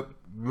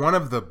 One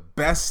of the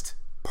best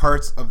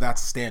parts of that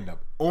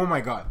stand-up, oh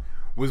my God,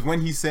 was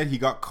when he said he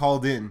got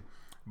called in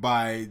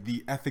by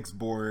the ethics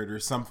board or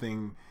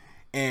something,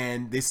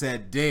 and they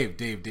said, Dave,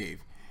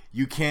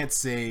 you can't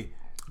say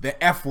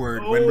the F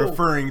word when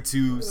referring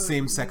to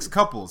same-sex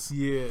couples.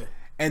 Yeah.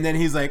 And then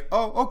he's like,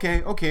 oh,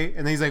 okay.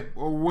 And then he's like,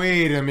 oh,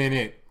 wait a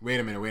minute.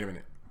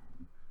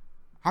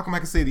 How come I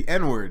can say the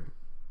N word?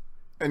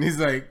 And he's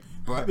like,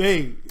 but...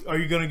 Hey, are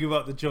you going to give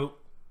out the joke?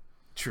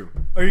 True.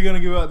 Are you going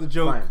to give out the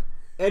joke? Fine.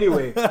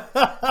 Anyway,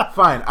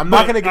 fine. I'm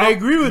not going to... I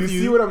agree with you.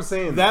 You see what I'm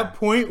saying? That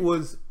point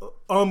was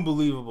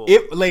unbelievable.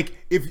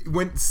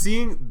 When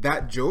seeing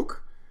that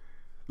joke,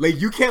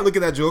 like, you can't look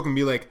at that joke and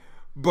be like,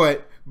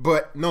 but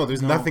no,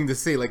 there's nothing to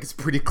say. Like, it's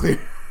pretty clear.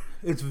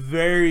 It's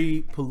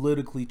very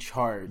politically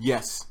charged.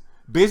 Yes.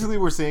 Basically,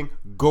 we're saying,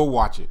 go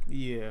watch it.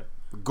 Yeah.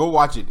 Go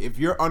watch it. If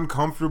you're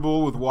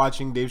uncomfortable with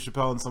watching Dave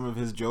Chappelle and some of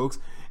his jokes,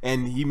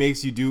 and he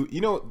makes you do,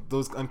 you know,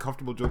 those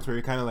uncomfortable jokes where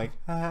you're kind of like,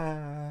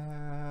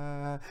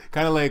 kind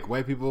of like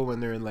white people when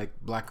they're in, like,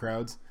 black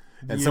crowds,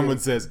 and someone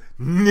says,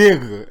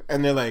 nigga,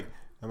 and they're like,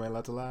 am I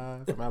allowed to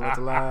laugh? Am I allowed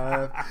to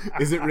laugh?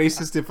 Is it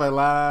racist if I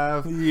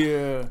laugh?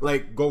 Yeah.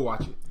 Like, go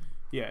watch it.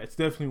 Yeah, it's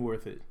definitely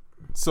worth it.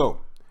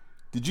 So,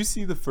 did you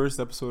see the first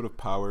episode of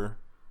Power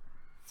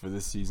for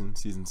this season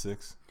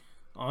 6?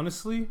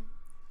 Honestly,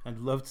 I'd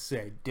love to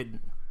say I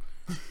didn't,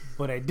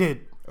 but I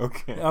did.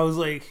 Okay. I was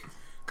like,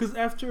 Because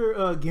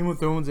after Game of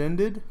Thrones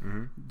ended,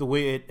 the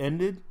way it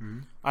ended,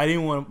 I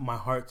didn't want my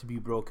heart to be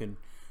broken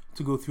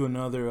to go through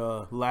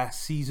another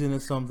last season or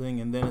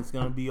something, and then it's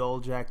gonna be all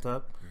jacked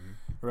up,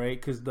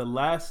 right? Because the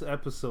last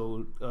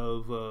episode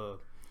of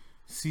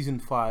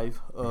season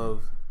 5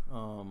 of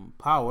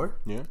Power,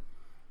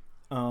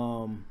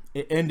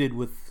 it ended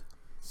with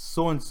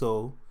so and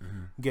so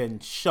getting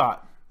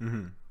shot,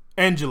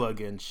 Angela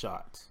getting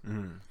shot,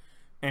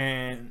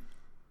 and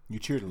you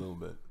cheered a little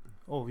bit.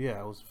 Oh yeah,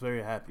 I was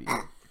very happy.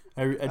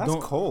 That's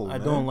don't cold. I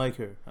man. don't like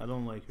her. I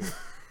don't like her.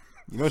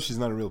 You know she's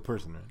not a real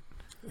person,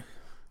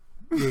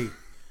 right?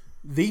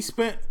 They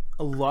spent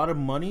a lot of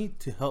money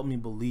to help me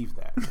believe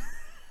that.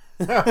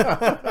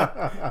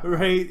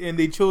 Right? And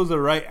they chose the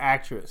right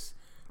actress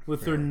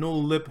with her no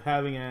lip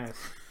having ass.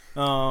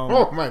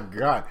 Oh my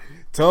god.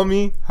 Tell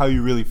me how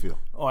you really feel.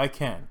 Oh, I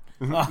can.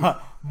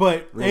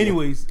 But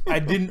anyways,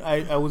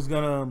 I was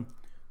gonna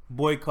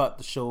boycott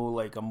the show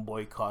like I'm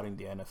boycotting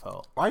the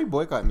NFL. Why are you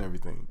boycotting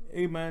everything?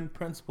 Hey man,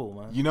 principle,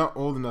 man. You're not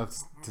old enough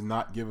to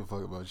not give a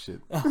fuck about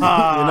shit. You're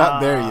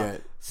not there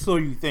yet. So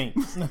you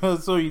think?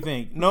 So you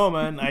think? No,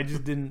 man. I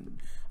just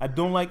didn't. I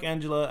don't like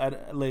Angela.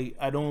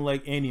 I don't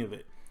like any of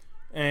it,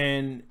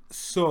 and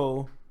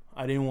so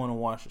I didn't want to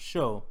watch the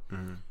show.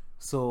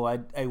 So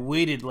I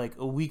waited like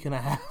a week and a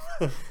half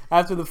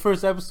after the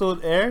first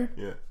episode aired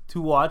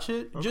to watch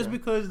it, just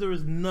because there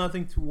was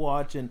nothing to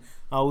watch, and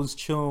I was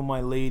chilling with my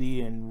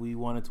lady, and we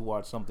wanted to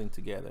watch something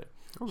together.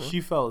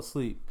 She fell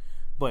asleep,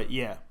 but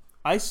yeah,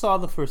 I saw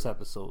the first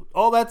episode.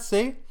 All that to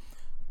say,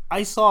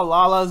 I saw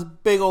Lala's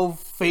big old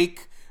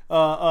fake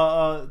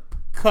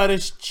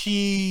cottage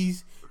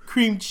cheese,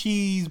 cream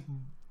cheese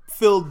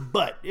filled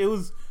butt. It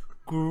was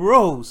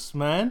gross,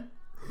 man.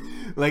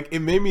 Like, it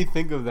made me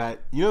think of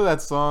that. You know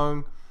that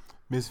song,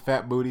 Miss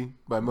Fat Booty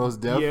by Mos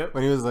Def? Yep.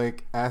 When he was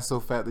like, ass so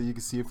fat that you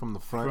can see it from the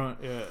front.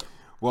 Yeah.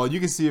 Well,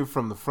 you can see it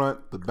from the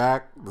front, the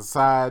back, the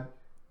side,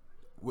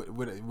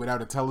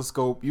 without a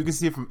telescope. You can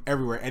see it from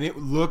everywhere. And it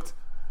looked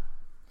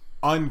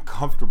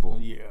uncomfortable.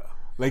 Yeah.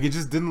 Like, it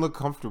just didn't look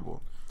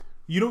comfortable.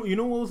 You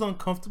know what was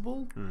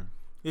uncomfortable?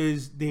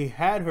 Is they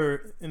had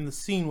her in the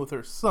scene with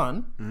her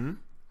son.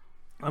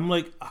 I'm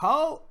like,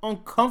 how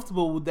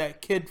uncomfortable would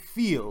that kid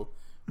feel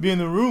be in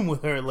the room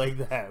with her like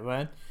that,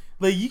 man?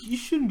 Like, you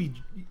shouldn't be.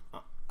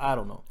 I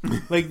don't know.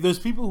 Like, there's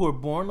people who are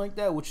born like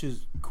that, which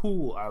is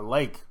cool. I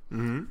like.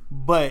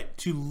 But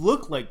to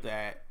look like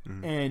that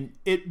and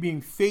it being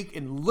fake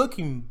and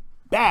looking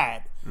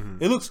bad,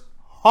 it looks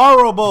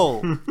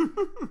horrible.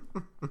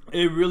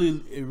 It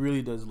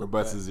really does look. Her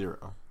bust bad. is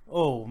 0.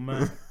 Oh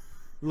man,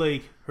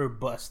 like her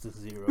bust is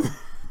 0.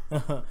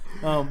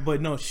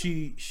 But no,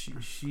 she.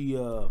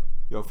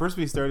 Yo, first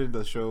we started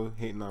the show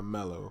hating on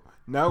Mello.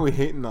 Now we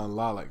hating on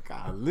Lala.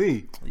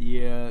 Golly.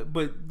 Yeah,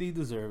 but they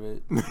deserve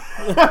it.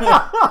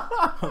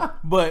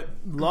 But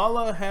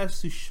Lala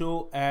has to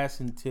show ass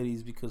and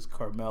titties because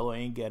Carmelo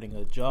ain't getting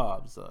a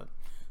job, son.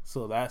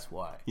 So that's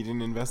why. He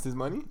didn't invest his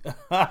money?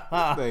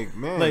 Like,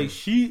 man. Like,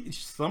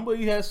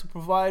 somebody has to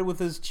provide with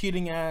his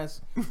cheating ass,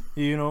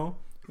 you know?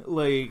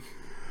 Like,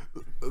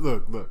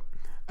 Look.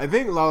 I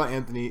think Lala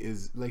Anthony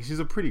is, like, she's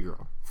a pretty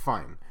girl.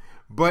 Fine.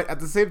 But at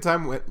the same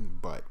time,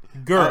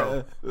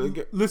 girl,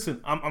 listen,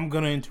 I'm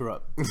gonna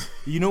interrupt.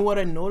 You know what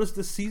I noticed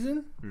this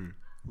season?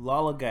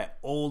 Lala got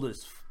old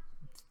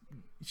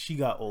she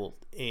got old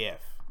AF.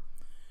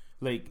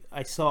 Like,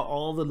 I saw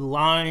all the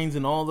lines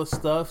and all the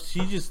stuff.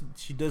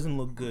 She doesn't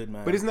look good,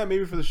 man. But isn't that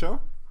maybe for the show?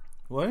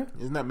 What?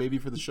 Isn't that maybe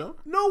for the show?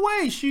 No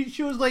way.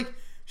 She was like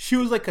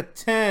a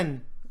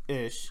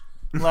 10-ish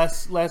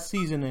last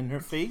season in her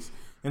face.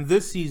 And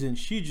this season,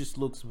 she just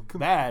looks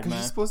bad, man.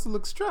 She's supposed to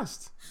look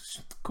stressed.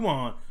 Come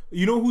on.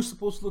 You know who's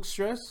supposed to look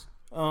stressed?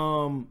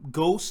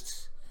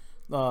 Ghost,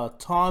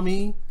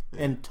 Tommy,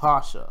 and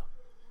Tasha.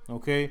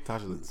 Okay?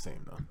 Tasha looks the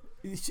same, though.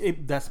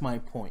 That's my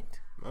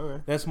point.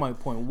 Okay. That's my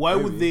point. Why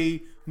would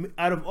they,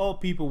 out of all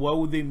people, why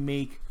would they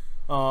make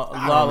Lala?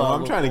 I don't know.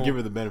 I'm trying to give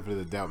her the benefit of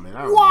the doubt, man.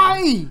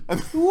 Why?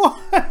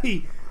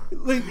 Why?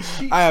 Like,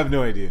 I have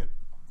no idea.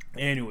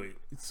 Anyway,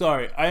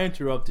 sorry, I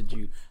interrupted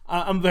you.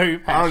 I'm very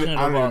passionate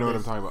about I don't even know what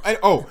I'm talking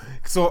about.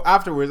 So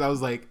afterwards, I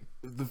was like,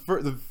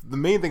 the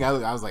main thing I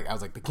was like,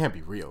 that can't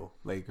be real.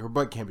 Like, her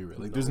butt can't be real.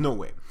 Like, there's no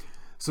way.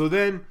 So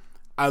then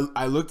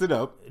I looked it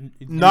up,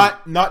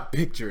 not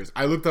pictures.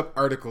 I looked up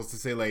articles to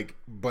say like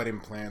butt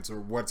implants or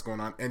what's going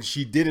on, and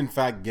she did in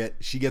fact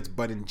gets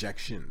butt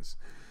injections.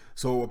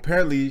 So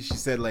apparently she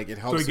said like it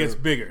helps. So it gets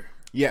bigger.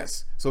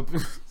 Yes. So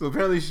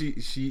apparently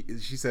she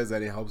says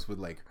that it helps with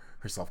like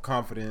her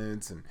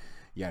self-confidence and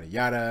yada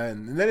yada,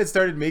 and then it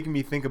started making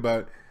me think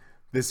about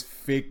this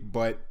fake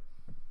butt,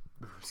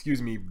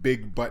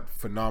 big butt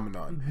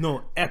phenomenon.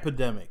 No,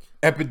 epidemic.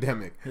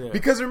 Yeah.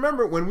 Because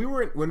remember when we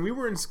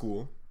were in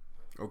school,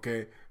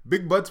 okay,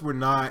 big butts were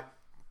not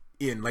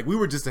in, like, we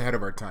were just ahead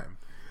of our time.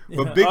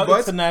 But big butts,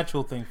 it's a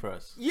natural thing for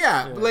us.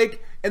 Yeah,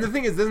 like, and the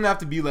thing is, it doesn't have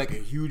to be like a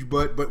huge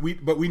butt, but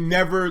we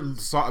never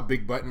saw a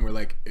big butt and we're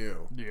like,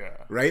 ew. Yeah.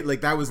 Right? Like,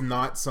 that was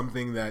not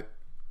something that,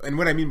 and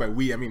what I mean by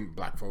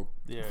black folk,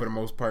 for the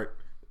most part.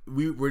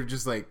 We were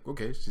just like,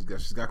 okay, she's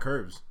got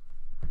curves.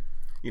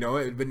 You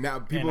know, but now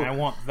people. And I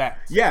want that.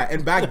 Yeah,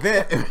 and back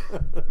then,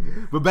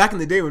 but back in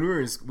the day when we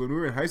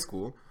were in high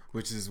school,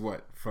 which is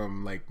what,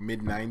 from like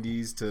mid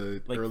 90s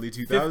to like early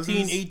 2000s,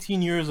 15,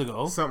 18 years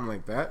ago, something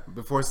like that,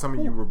 before some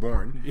of you were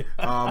born.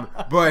 Yeah.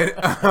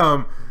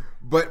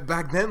 But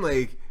back then,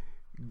 like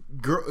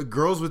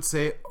girls would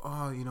say,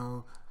 "Oh, you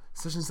know,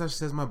 such and such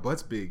says my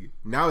butt's big."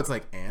 Now it's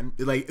like, and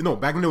like, no,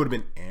 back then it would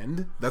have been,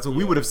 and that's what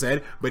we would have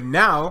said, but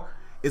now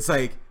it's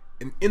like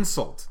an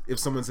insult if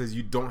someone says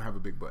you don't have a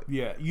big butt.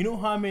 Yeah, you know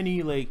how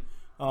many like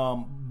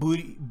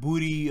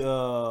booty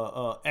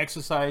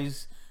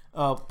exercise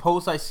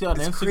posts I see on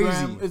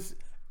Instagram? Crazy. It's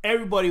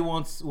everybody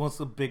wants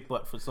a big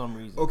butt for some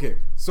reason. Okay,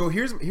 so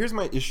here's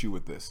my issue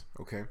with this.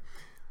 Okay,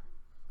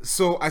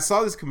 so I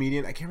saw this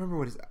comedian. I can't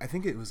remember what I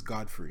think it was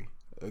Godfrey,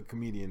 a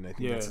comedian. I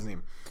think that's his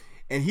name,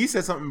 and he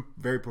said something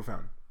very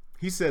profound.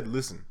 He said,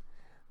 "Listen,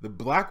 the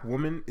black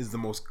woman is the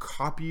most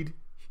copied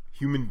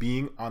human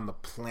being on the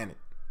planet.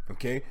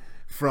 Okay."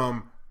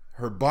 From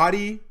her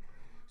body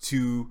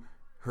to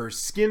her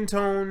skin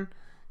tone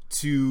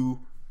to,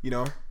 you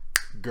know,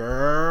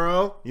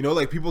 girl, you know,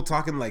 like people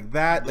talking like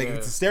that, like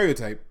it's a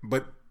stereotype,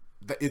 but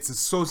it's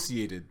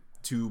associated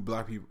to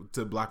black people,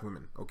 to black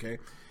women. Okay,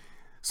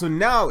 so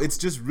now it's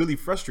just really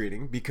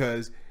frustrating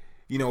because,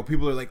 you know,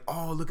 people are like,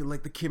 oh, look at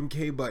like the Kim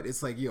K butt.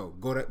 It's like, yo,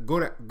 go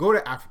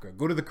to Africa,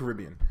 go to the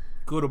Caribbean,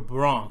 go to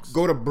Bronx,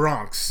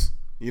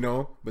 you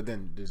know. But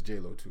then there's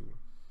J-Lo too.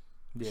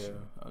 Yeah,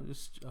 I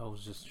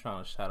was just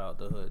trying to shout out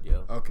the hood,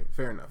 yo. Okay,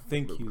 fair enough.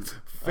 Thank you.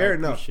 Fair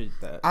enough. Appreciate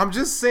that. I'm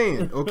just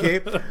saying, okay,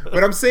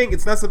 but I'm saying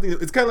it's not something.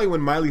 It's kind of like when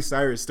Miley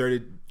Cyrus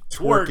started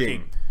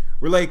twerking.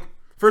 We're like,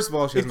 first of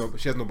all, she has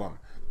no bum.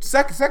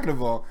 Second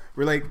of all,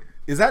 we're like,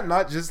 is that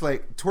not just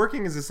like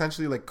twerking is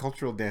essentially like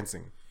cultural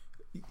dancing?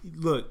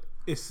 Look,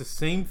 it's the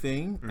same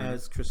thing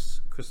as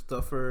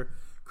Christopher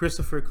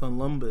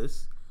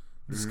Columbus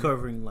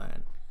discovering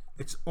land.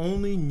 It's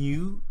only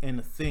new and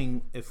a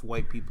thing if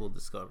white people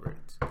discover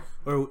it,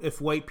 or if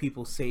white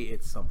people say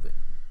it's something.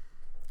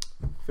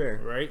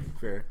 Fair, right?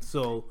 Fair.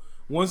 So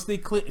once they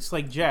claim, it's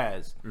like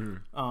jazz.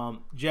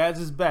 Jazz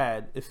is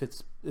bad if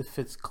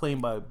it's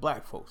claimed by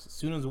black folks. As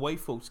soon as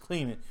white folks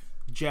claim it,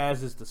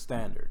 jazz is the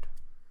standard.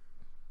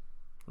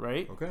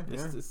 Right? Okay.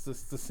 It's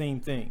the same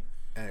thing.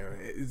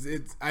 Anyway,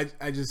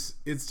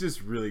 it's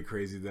just really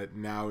crazy that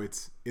now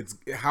it's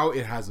how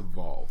it has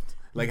evolved,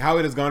 like how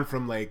it has gone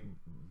from like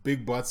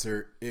big butts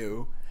are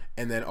ew,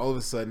 and then all of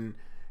a sudden,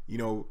 you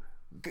know,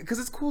 because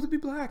it's cool to be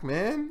black,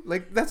 man.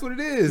 Like that's what it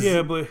is.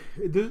 Yeah, but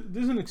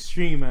there's an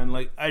extreme, man.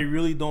 Like I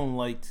really don't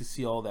like to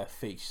see all that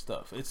fake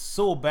stuff. It's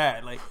so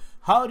bad. Like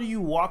how do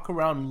you walk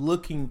around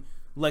looking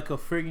like a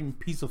friggin'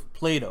 piece of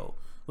Play-Doh?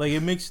 Like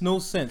it makes no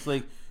sense.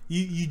 Like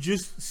you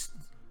just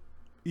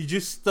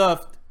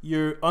stuffed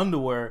your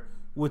underwear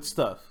with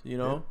stuff, you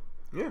know?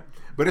 Yeah.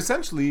 But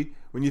essentially,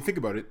 when you think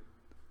about it,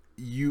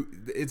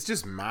 it's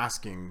just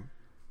masking,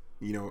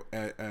 you know,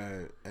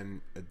 a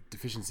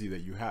deficiency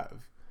that you have,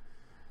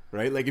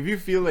 right? Like if you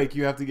feel like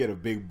you have to get a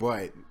big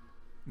butt,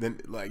 then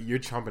like you're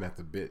chomping at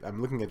the bit.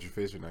 I'm looking at your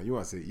face right now. You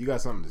want to say, you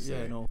got something to say?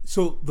 Yeah, I know.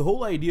 So the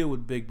whole idea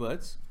with big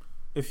butts,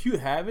 if you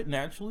have it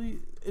naturally,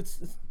 it's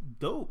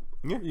dope.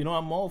 Yeah. You know,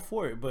 I'm all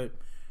for it. But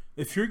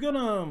if you're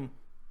gonna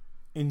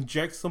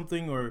inject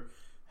something or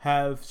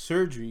have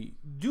surgery,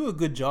 do a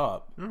good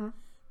job.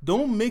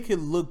 Don't make it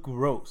look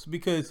gross,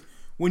 because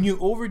when you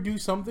overdo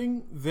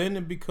something, then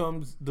it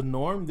becomes the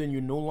norm. Then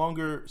you're no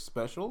longer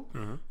special,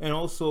 and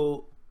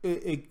also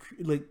it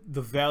like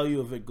the value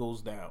of it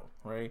goes down.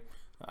 Right?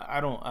 I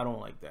don't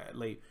like that.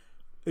 Like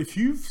if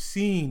you've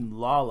seen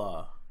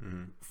Lala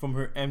from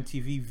her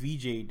MTV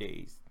VJ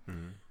days,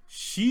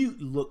 she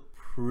looked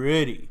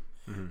pretty,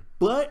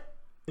 but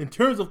in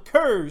terms of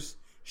curves,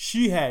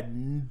 she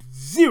had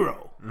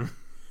zero.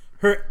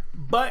 Her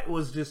butt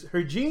was just,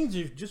 her jeans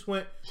just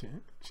went. She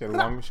had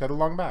a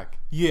long back.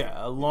 Yeah,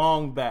 a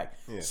long back.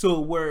 Yeah. So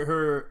where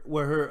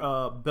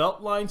her belt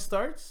line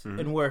starts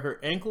and where her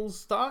ankles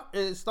stops,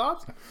 it's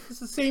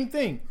the same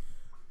thing.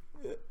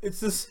 It's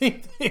the same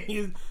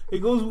thing.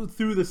 It goes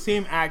through the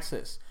same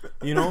axis,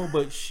 you know.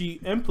 But she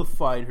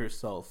amplified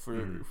herself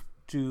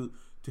to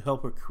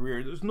help her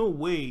career. There's no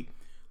way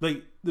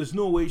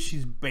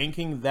she's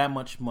banking that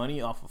much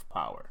money off of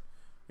power.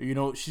 You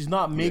know, she's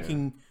not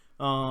making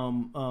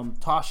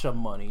Tasha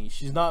money.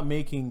 She's not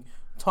making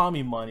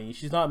Tommy money.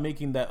 She's not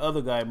making that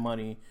other guy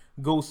money,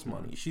 Ghost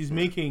money. She's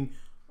making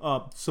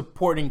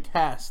supporting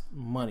cast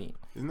money.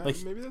 Isn't that,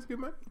 like, maybe that's good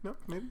money? No,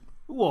 maybe.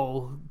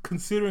 Well,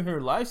 considering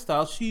her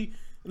lifestyle, she,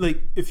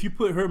 like, if you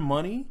put her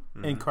money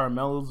and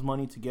Carmelo's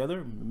money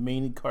together,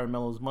 mainly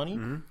Carmelo's money,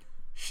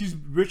 she's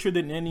richer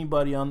than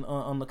anybody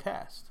on the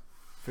cast.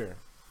 Fair.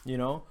 You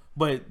know?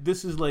 But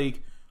this is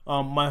like,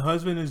 my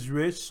husband is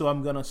rich, so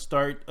I'm gonna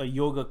start a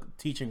yoga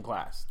teaching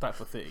class type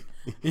of thing.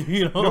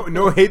 You know,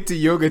 no hate to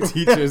yoga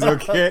teachers,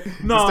 okay?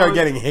 No, you start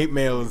getting hate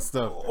mail and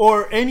stuff,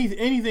 or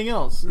anything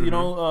else. You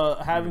know,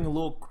 having a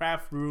little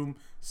craft room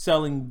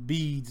selling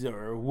beads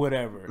or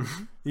whatever.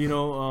 You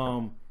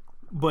know,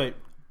 but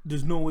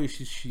there's no way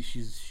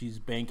she's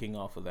banking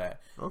off of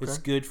that. Okay. It's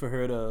good for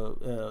her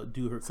to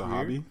do her career. A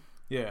hobby.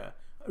 Yeah.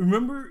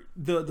 Remember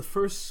the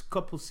first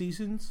couple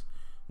seasons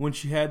when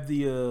she had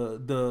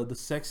the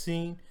sex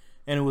scene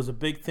and it was a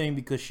big thing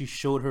because she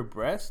showed her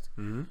breast?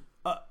 Mm-hmm.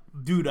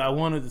 Dude, I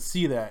wanted to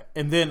see that.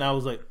 And then I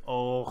was like,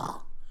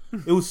 oh,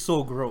 it was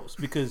so gross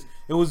because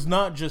it was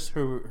not just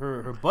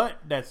her butt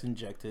that's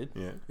injected.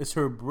 Yeah. It's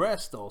her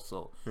breast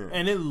also. Yeah.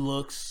 And it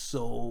looks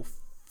so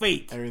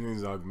fake.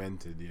 Everything's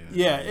augmented, yeah.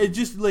 Yeah, it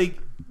just like,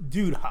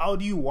 dude, how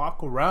do you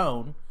walk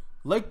around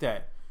like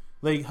that?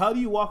 Like, how do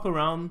you walk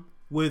around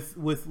with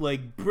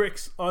like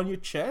bricks on your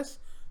chest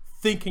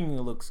thinking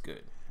it looks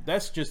good?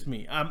 That's just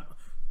me.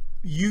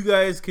 You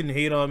guys can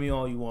hate on me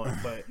all you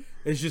want, but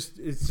it's just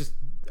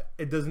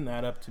it doesn't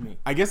add up to me.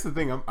 I guess the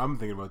thing I'm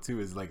thinking about too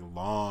is like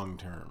long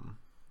term.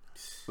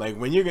 Like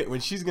when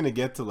she's gonna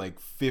get to like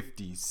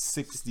 50,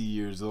 60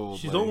 years old.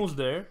 She's like, almost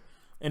there.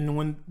 And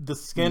when the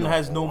skin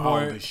has no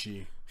more. How old is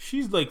she?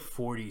 She's like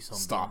 40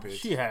 something. Stop it.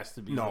 She has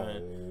to be. No.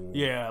 Man.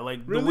 Yeah, like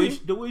really?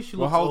 the way she looks.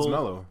 Well, how old's old.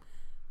 Mello?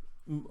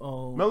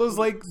 Oh, Melo's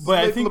like, but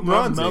like I think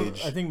LeBron's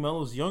age. I think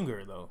Melo's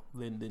younger though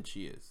than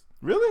she is.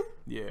 Really?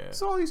 Yeah.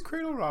 It's all these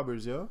cradle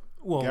robbers, yo.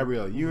 Well,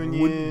 Gabrielle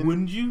Union.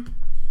 Wouldn't you?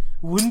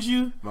 Wouldn't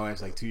you? My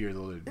wife's like 2 years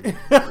older than me.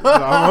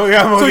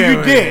 So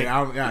you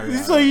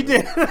did. So you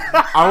did.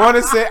 I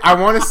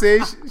want to say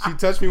she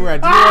touched me where I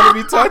didn't want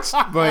to be touched,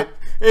 but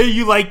hey,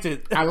 you liked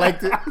it. I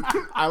liked it.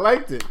 I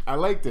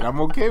liked it. I'm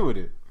okay with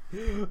it.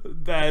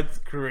 That's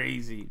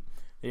crazy.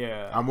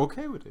 Yeah. I'm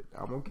okay with it.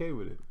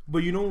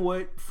 But you know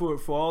what? For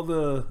all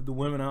the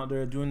women out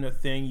there doing their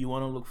thing, you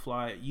want to look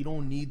fly. You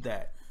don't need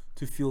that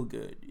to feel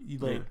good.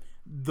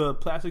 The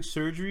plastic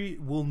surgery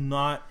will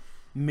not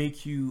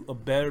make you a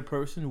better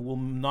person, will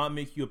not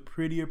make you a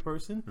prettier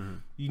person. Mm-hmm.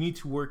 You need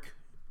to work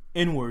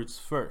inwards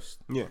first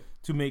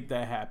to make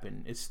that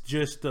happen. It's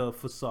just a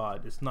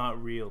facade. It's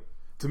not real.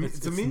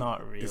 It's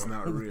not real. It's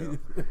not real.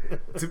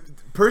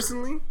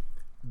 Personally,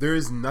 there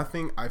is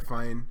nothing I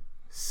find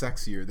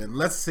sexier than,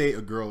 let's say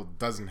a girl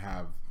doesn't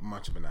have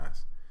much of an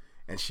ass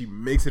and she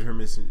makes it her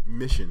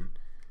mission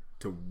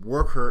to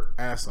work her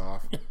ass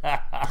off,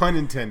 pun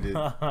intended,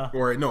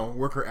 or no,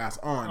 work her ass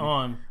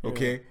on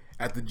okay,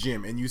 at the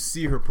gym, and you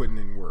see her putting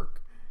in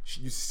work,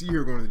 you see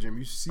her going to the gym,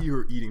 you see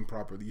her eating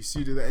properly, you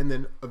see that, and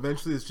then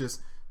eventually it's just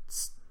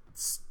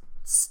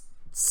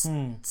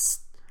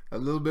a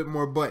little bit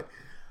more. But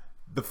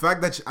the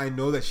fact that I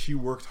know that she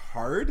worked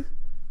hard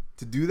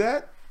to do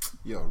that,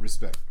 yo,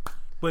 respect.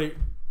 But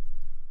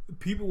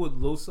people with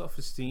low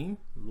self-esteem,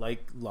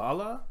 like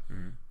Lala,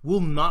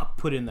 will not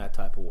put in that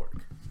type of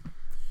work.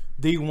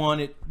 They want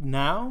it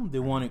now. They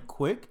want it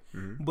quick.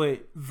 Mm-hmm.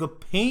 But the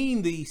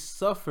pain they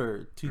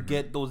suffer to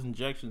get those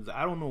injections,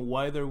 I don't know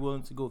why they're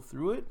willing to go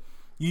through it.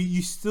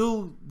 You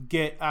still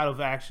get out of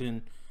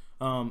action,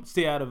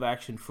 stay out of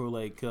action for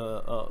like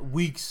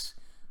weeks,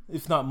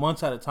 if not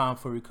months at a time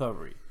for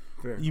recovery.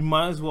 Fair. You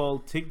might as well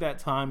take that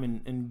time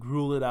and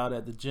gruel it out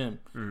at the gym,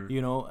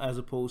 as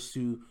opposed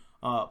to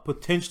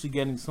potentially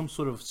getting some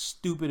sort of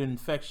stupid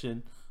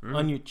infection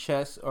on your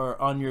chest or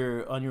on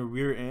your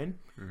rear end.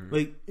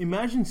 Like,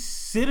 imagine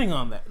sitting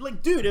on that.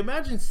 Like, dude,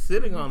 imagine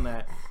sitting on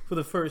that for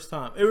the first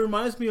time. It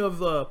reminds me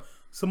of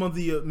some of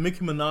the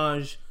Nicki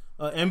Minaj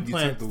implant things.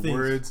 You took the things.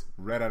 words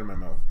right out of my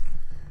mouth.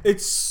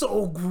 It's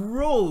so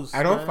gross.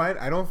 I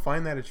don't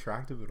find that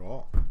attractive at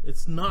all.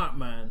 It's not,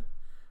 man.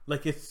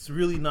 Like, it's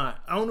really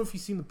not. I don't know if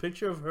you've seen the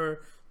picture of her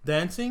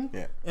dancing,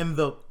 and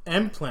the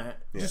implant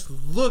just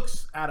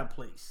looks out of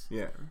place.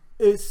 Yeah,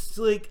 it's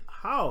like,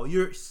 how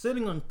you're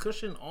sitting on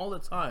cushion all the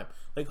time,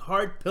 like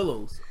hard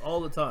pillows all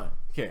the time.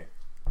 Okay,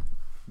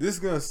 this is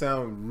gonna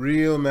sound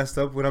real messed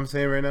up. What I'm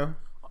saying right now.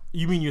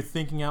 You mean you're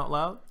thinking out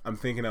loud? I'm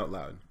thinking out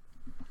loud.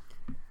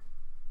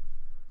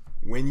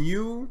 When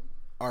you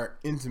are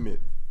intimate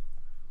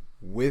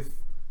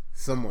with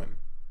someone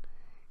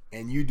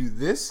and you do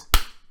this,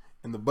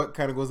 and the butt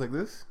kind of goes like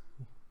this.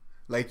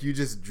 Like you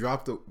just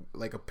dropped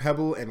like a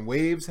pebble and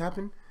waves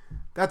happen.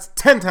 That's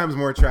 10 times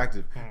more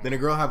attractive than a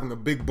girl having a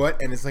big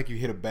butt and it's like you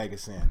hit a bag of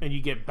sand. And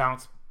you get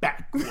bounced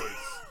backwards.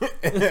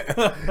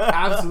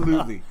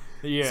 Absolutely.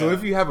 Yeah. So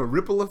if you have a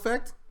ripple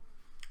effect.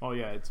 Oh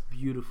yeah, it's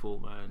beautiful,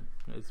 man.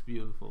 It's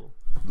beautiful.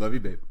 Love you,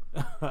 babe.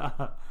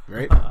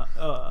 Right?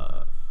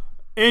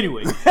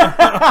 Anyway,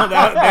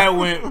 that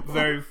went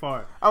very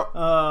far.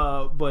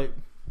 But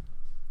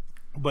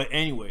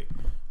anyway,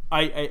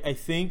 I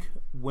think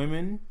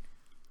women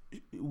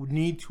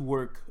need to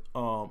work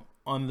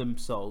on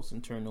themselves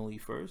internally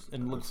first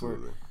and look for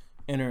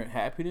inner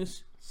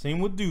happiness. Same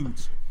with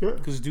dudes,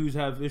 because dudes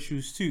have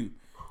issues too.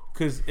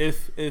 Because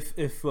if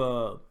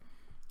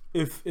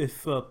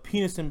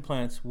penis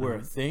implants were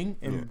a thing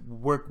and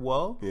work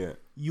well,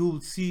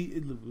 you'll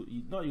see.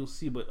 Not you'll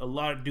see, but a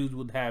lot of dudes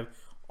would have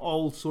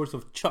all sorts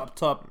of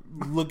chopped up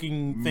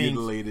looking things,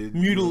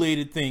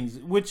 mutilated things,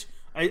 which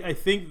I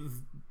think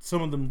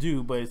some of them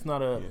do, but it's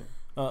not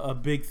a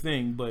big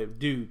thing. But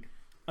dude,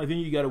 I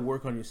think you got to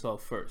work on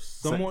yourself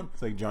first.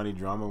 It's like Johnny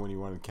Drama when he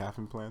wanted calf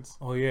implants.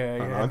 Oh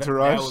yeah,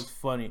 Entourage. That was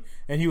funny,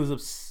 and he was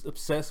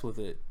obsessed with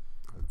it.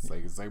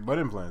 It's like butt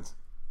implants.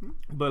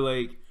 But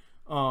like,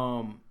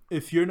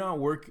 if you're not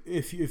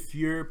if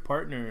your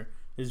partner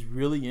is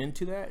really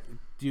into that,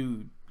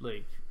 dude,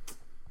 like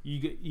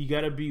you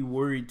gotta be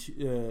worried.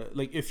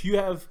 Like if you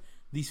have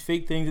these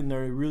fake things and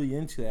they're really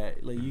into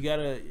that, like you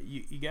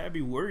gotta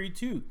be worried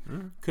too,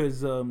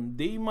 because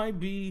they might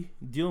be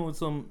dealing with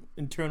some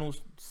internal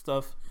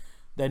stuff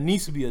that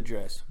needs to be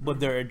addressed, but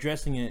they're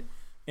addressing it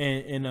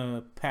in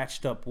a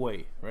patched up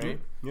way, right?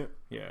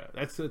 Yeah.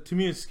 That's to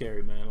me, it's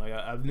scary, man. Like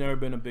I've never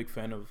been a big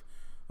fan of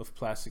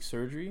plastic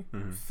surgery,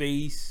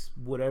 face,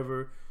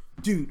 whatever.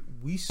 Dude,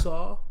 we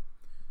saw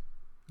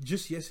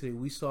just yesterday.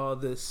 We saw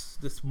this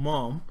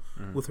mom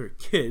with her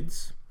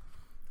kids,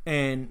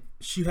 and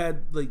she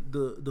had like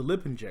the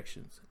lip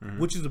injections,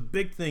 which is a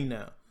big thing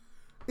now.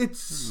 It's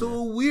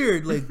so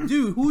weird. Like,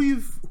 dude,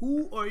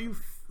 who are you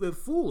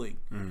fooling?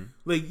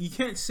 Like, you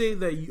can't say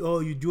that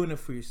you're doing it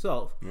for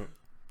yourself.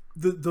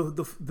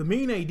 The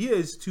main idea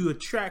is to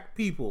attract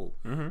people.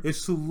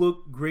 Is to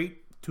look great,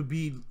 to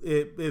be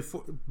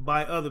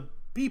by other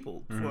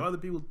people, for other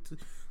people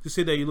to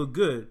say that you look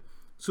good.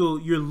 So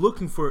you're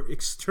looking for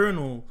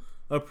external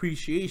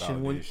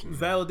appreciation,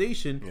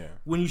 validation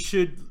when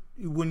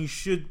you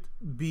should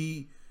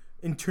be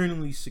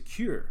internally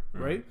secure,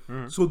 right?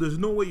 So there's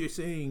no way you're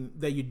saying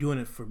that you're doing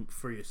it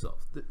for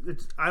yourself.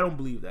 I don't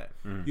believe that.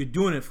 You're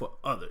doing it for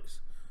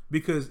others,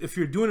 because if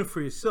you're doing it for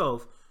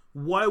yourself,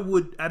 why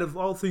would, out of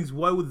all things,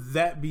 why would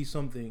that be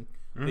something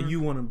that you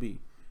want to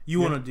be?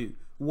 You want to do?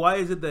 Why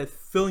is it that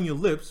filling your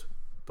lips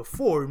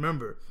before?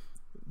 Remember,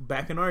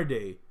 back in our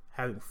day,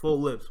 having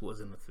full lips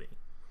wasn't a thing.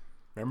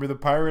 Remember the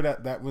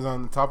pirate that was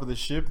on the top of the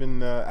ship in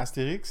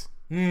Asterix?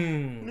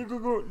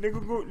 Nigga go.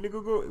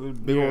 It was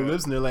big old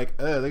lips, and they're like,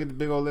 look at the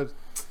big old lips.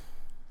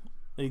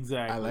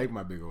 Exactly. I like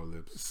my big old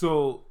lips.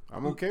 So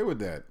I'm okay with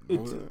that.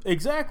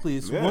 Exactly.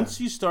 It's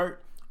once you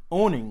start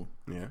owning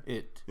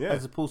it, Yeah.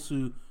 as opposed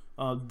to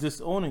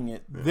disowning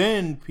it,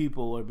 then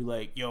people will be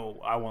like, yo,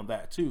 I want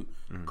that too.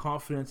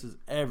 Confidence is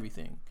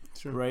everything.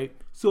 Sure. Right?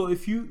 So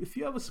if you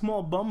have a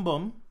small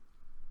bum,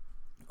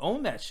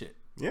 own that shit.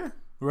 Yeah.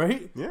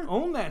 Right? Yeah.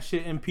 Own that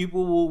shit, and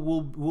people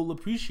will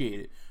appreciate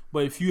it.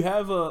 But if you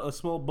have a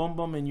small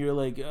bum and you're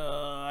like,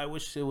 I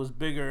wish it was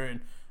bigger,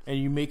 and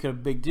you make it a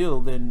big deal,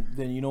 then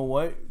you know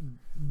what?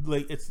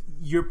 Like, it's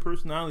your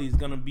personality is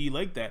gonna be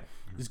like that.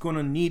 It's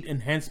gonna need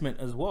enhancement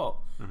as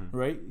well,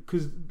 right?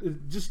 Because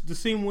just the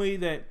same way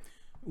that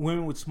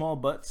women with small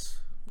butts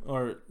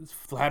or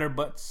flatter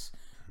butts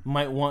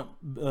might want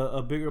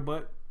a bigger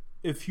butt.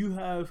 If you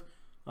have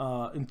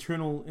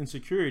internal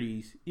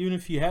insecurities, even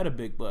if you had a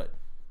big butt,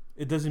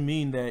 it doesn't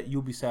mean that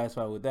you'll be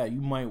satisfied with that.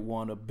 You might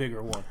want a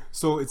bigger one.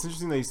 So it's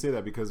interesting that you say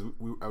that, because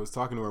I was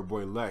talking to our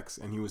boy Lex,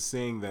 and he was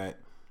saying that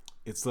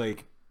it's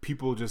like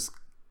people just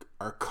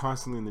are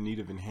constantly in the need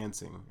of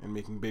enhancing and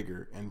making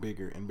bigger and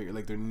bigger and bigger.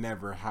 Like, they're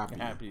never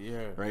happy.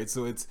 Right?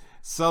 So it's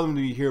seldom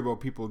do you hear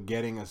about people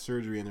getting a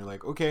surgery and they're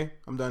like, okay,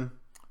 I'm done.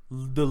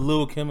 The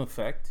Lil' Kim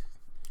effect.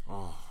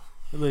 Oh.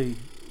 Like,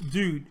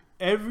 dude,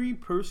 every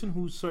person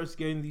who starts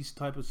getting these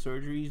type of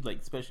surgeries, like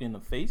especially in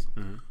the face,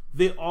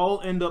 they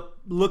all end up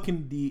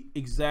looking the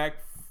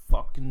exact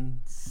fucking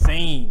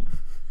same.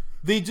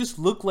 They just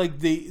look like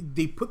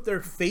they put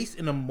their face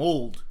in a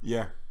mold.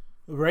 Yeah.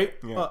 Right?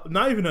 Yeah.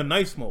 Not even a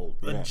nice mold.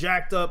 Yeah. A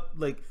jacked up,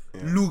 like,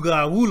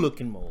 Lugawu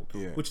looking mold.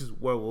 Yeah. Which is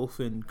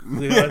werewolf and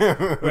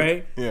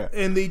right? Yeah.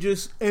 And they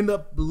just end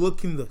up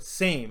looking the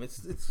same.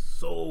 It's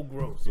so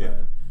gross,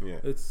 man. Yeah.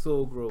 It's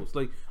so gross.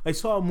 Like, I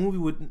saw a movie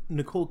with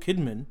Nicole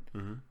Kidman,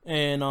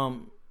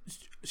 and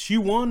she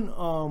won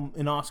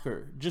an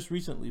Oscar just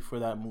recently for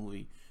that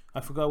movie.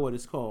 I forgot what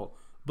it's called.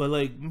 But,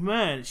 like,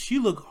 man, she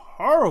looked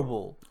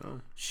horrible.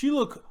 She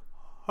looked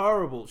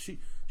horrible.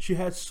 She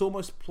had so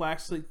much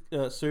plastic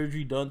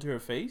surgery done to her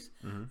face.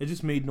 It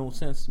just made no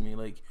sense to me.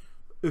 Like,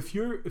 if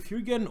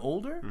you're getting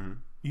older,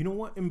 you know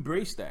what?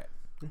 Embrace that.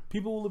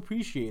 People will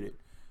appreciate it.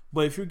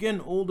 But if you're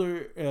getting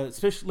older,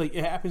 especially, like,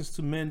 it happens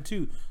to men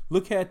too.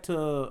 Look at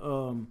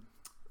Burt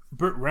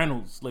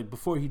Reynolds. Like,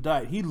 before he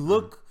died, he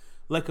looked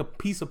like a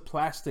piece of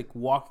plastic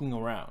walking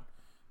around.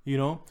 You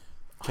know,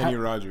 Kenny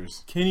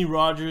Rogers,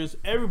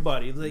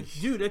 everybody. Like,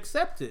 dude,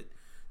 accept it.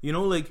 You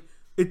know, like,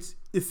 it's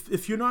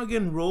if you're not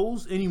getting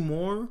roles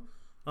anymore,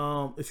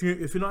 if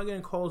you're not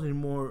getting calls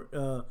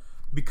anymore,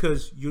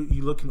 because you're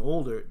looking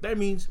older, that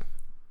means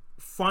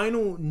find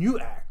a new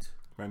act.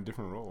 Find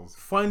different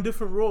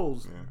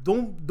roles. Yeah.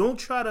 Don't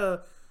try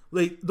to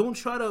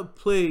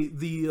play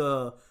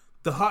the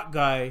hot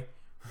guy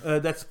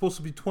that's supposed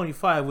to be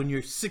 25 when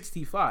you're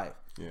 65.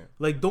 Yeah.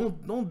 Like,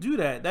 don't do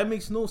that. That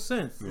makes no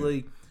sense.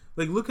 Yeah.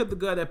 Like, look at the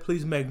guy that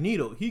plays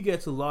Magneto. He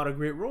gets a lot of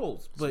great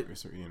roles. But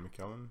Sir Ian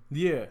McKellen?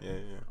 Yeah. Yeah.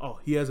 Oh,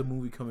 he has a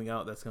movie coming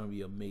out that's going to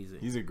be amazing.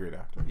 He's a great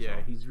actor. Yeah,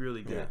 so. He's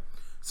really good. Yeah.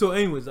 So,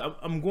 anyways,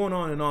 I'm going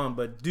on and on,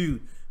 but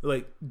dude,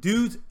 like,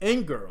 dudes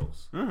and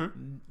girls,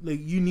 like,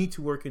 you need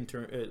to work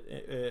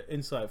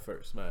inside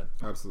first, man.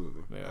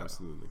 Absolutely. Yeah.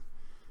 Absolutely.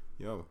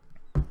 Yo.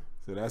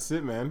 So that's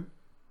it, man.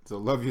 So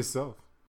love yourself.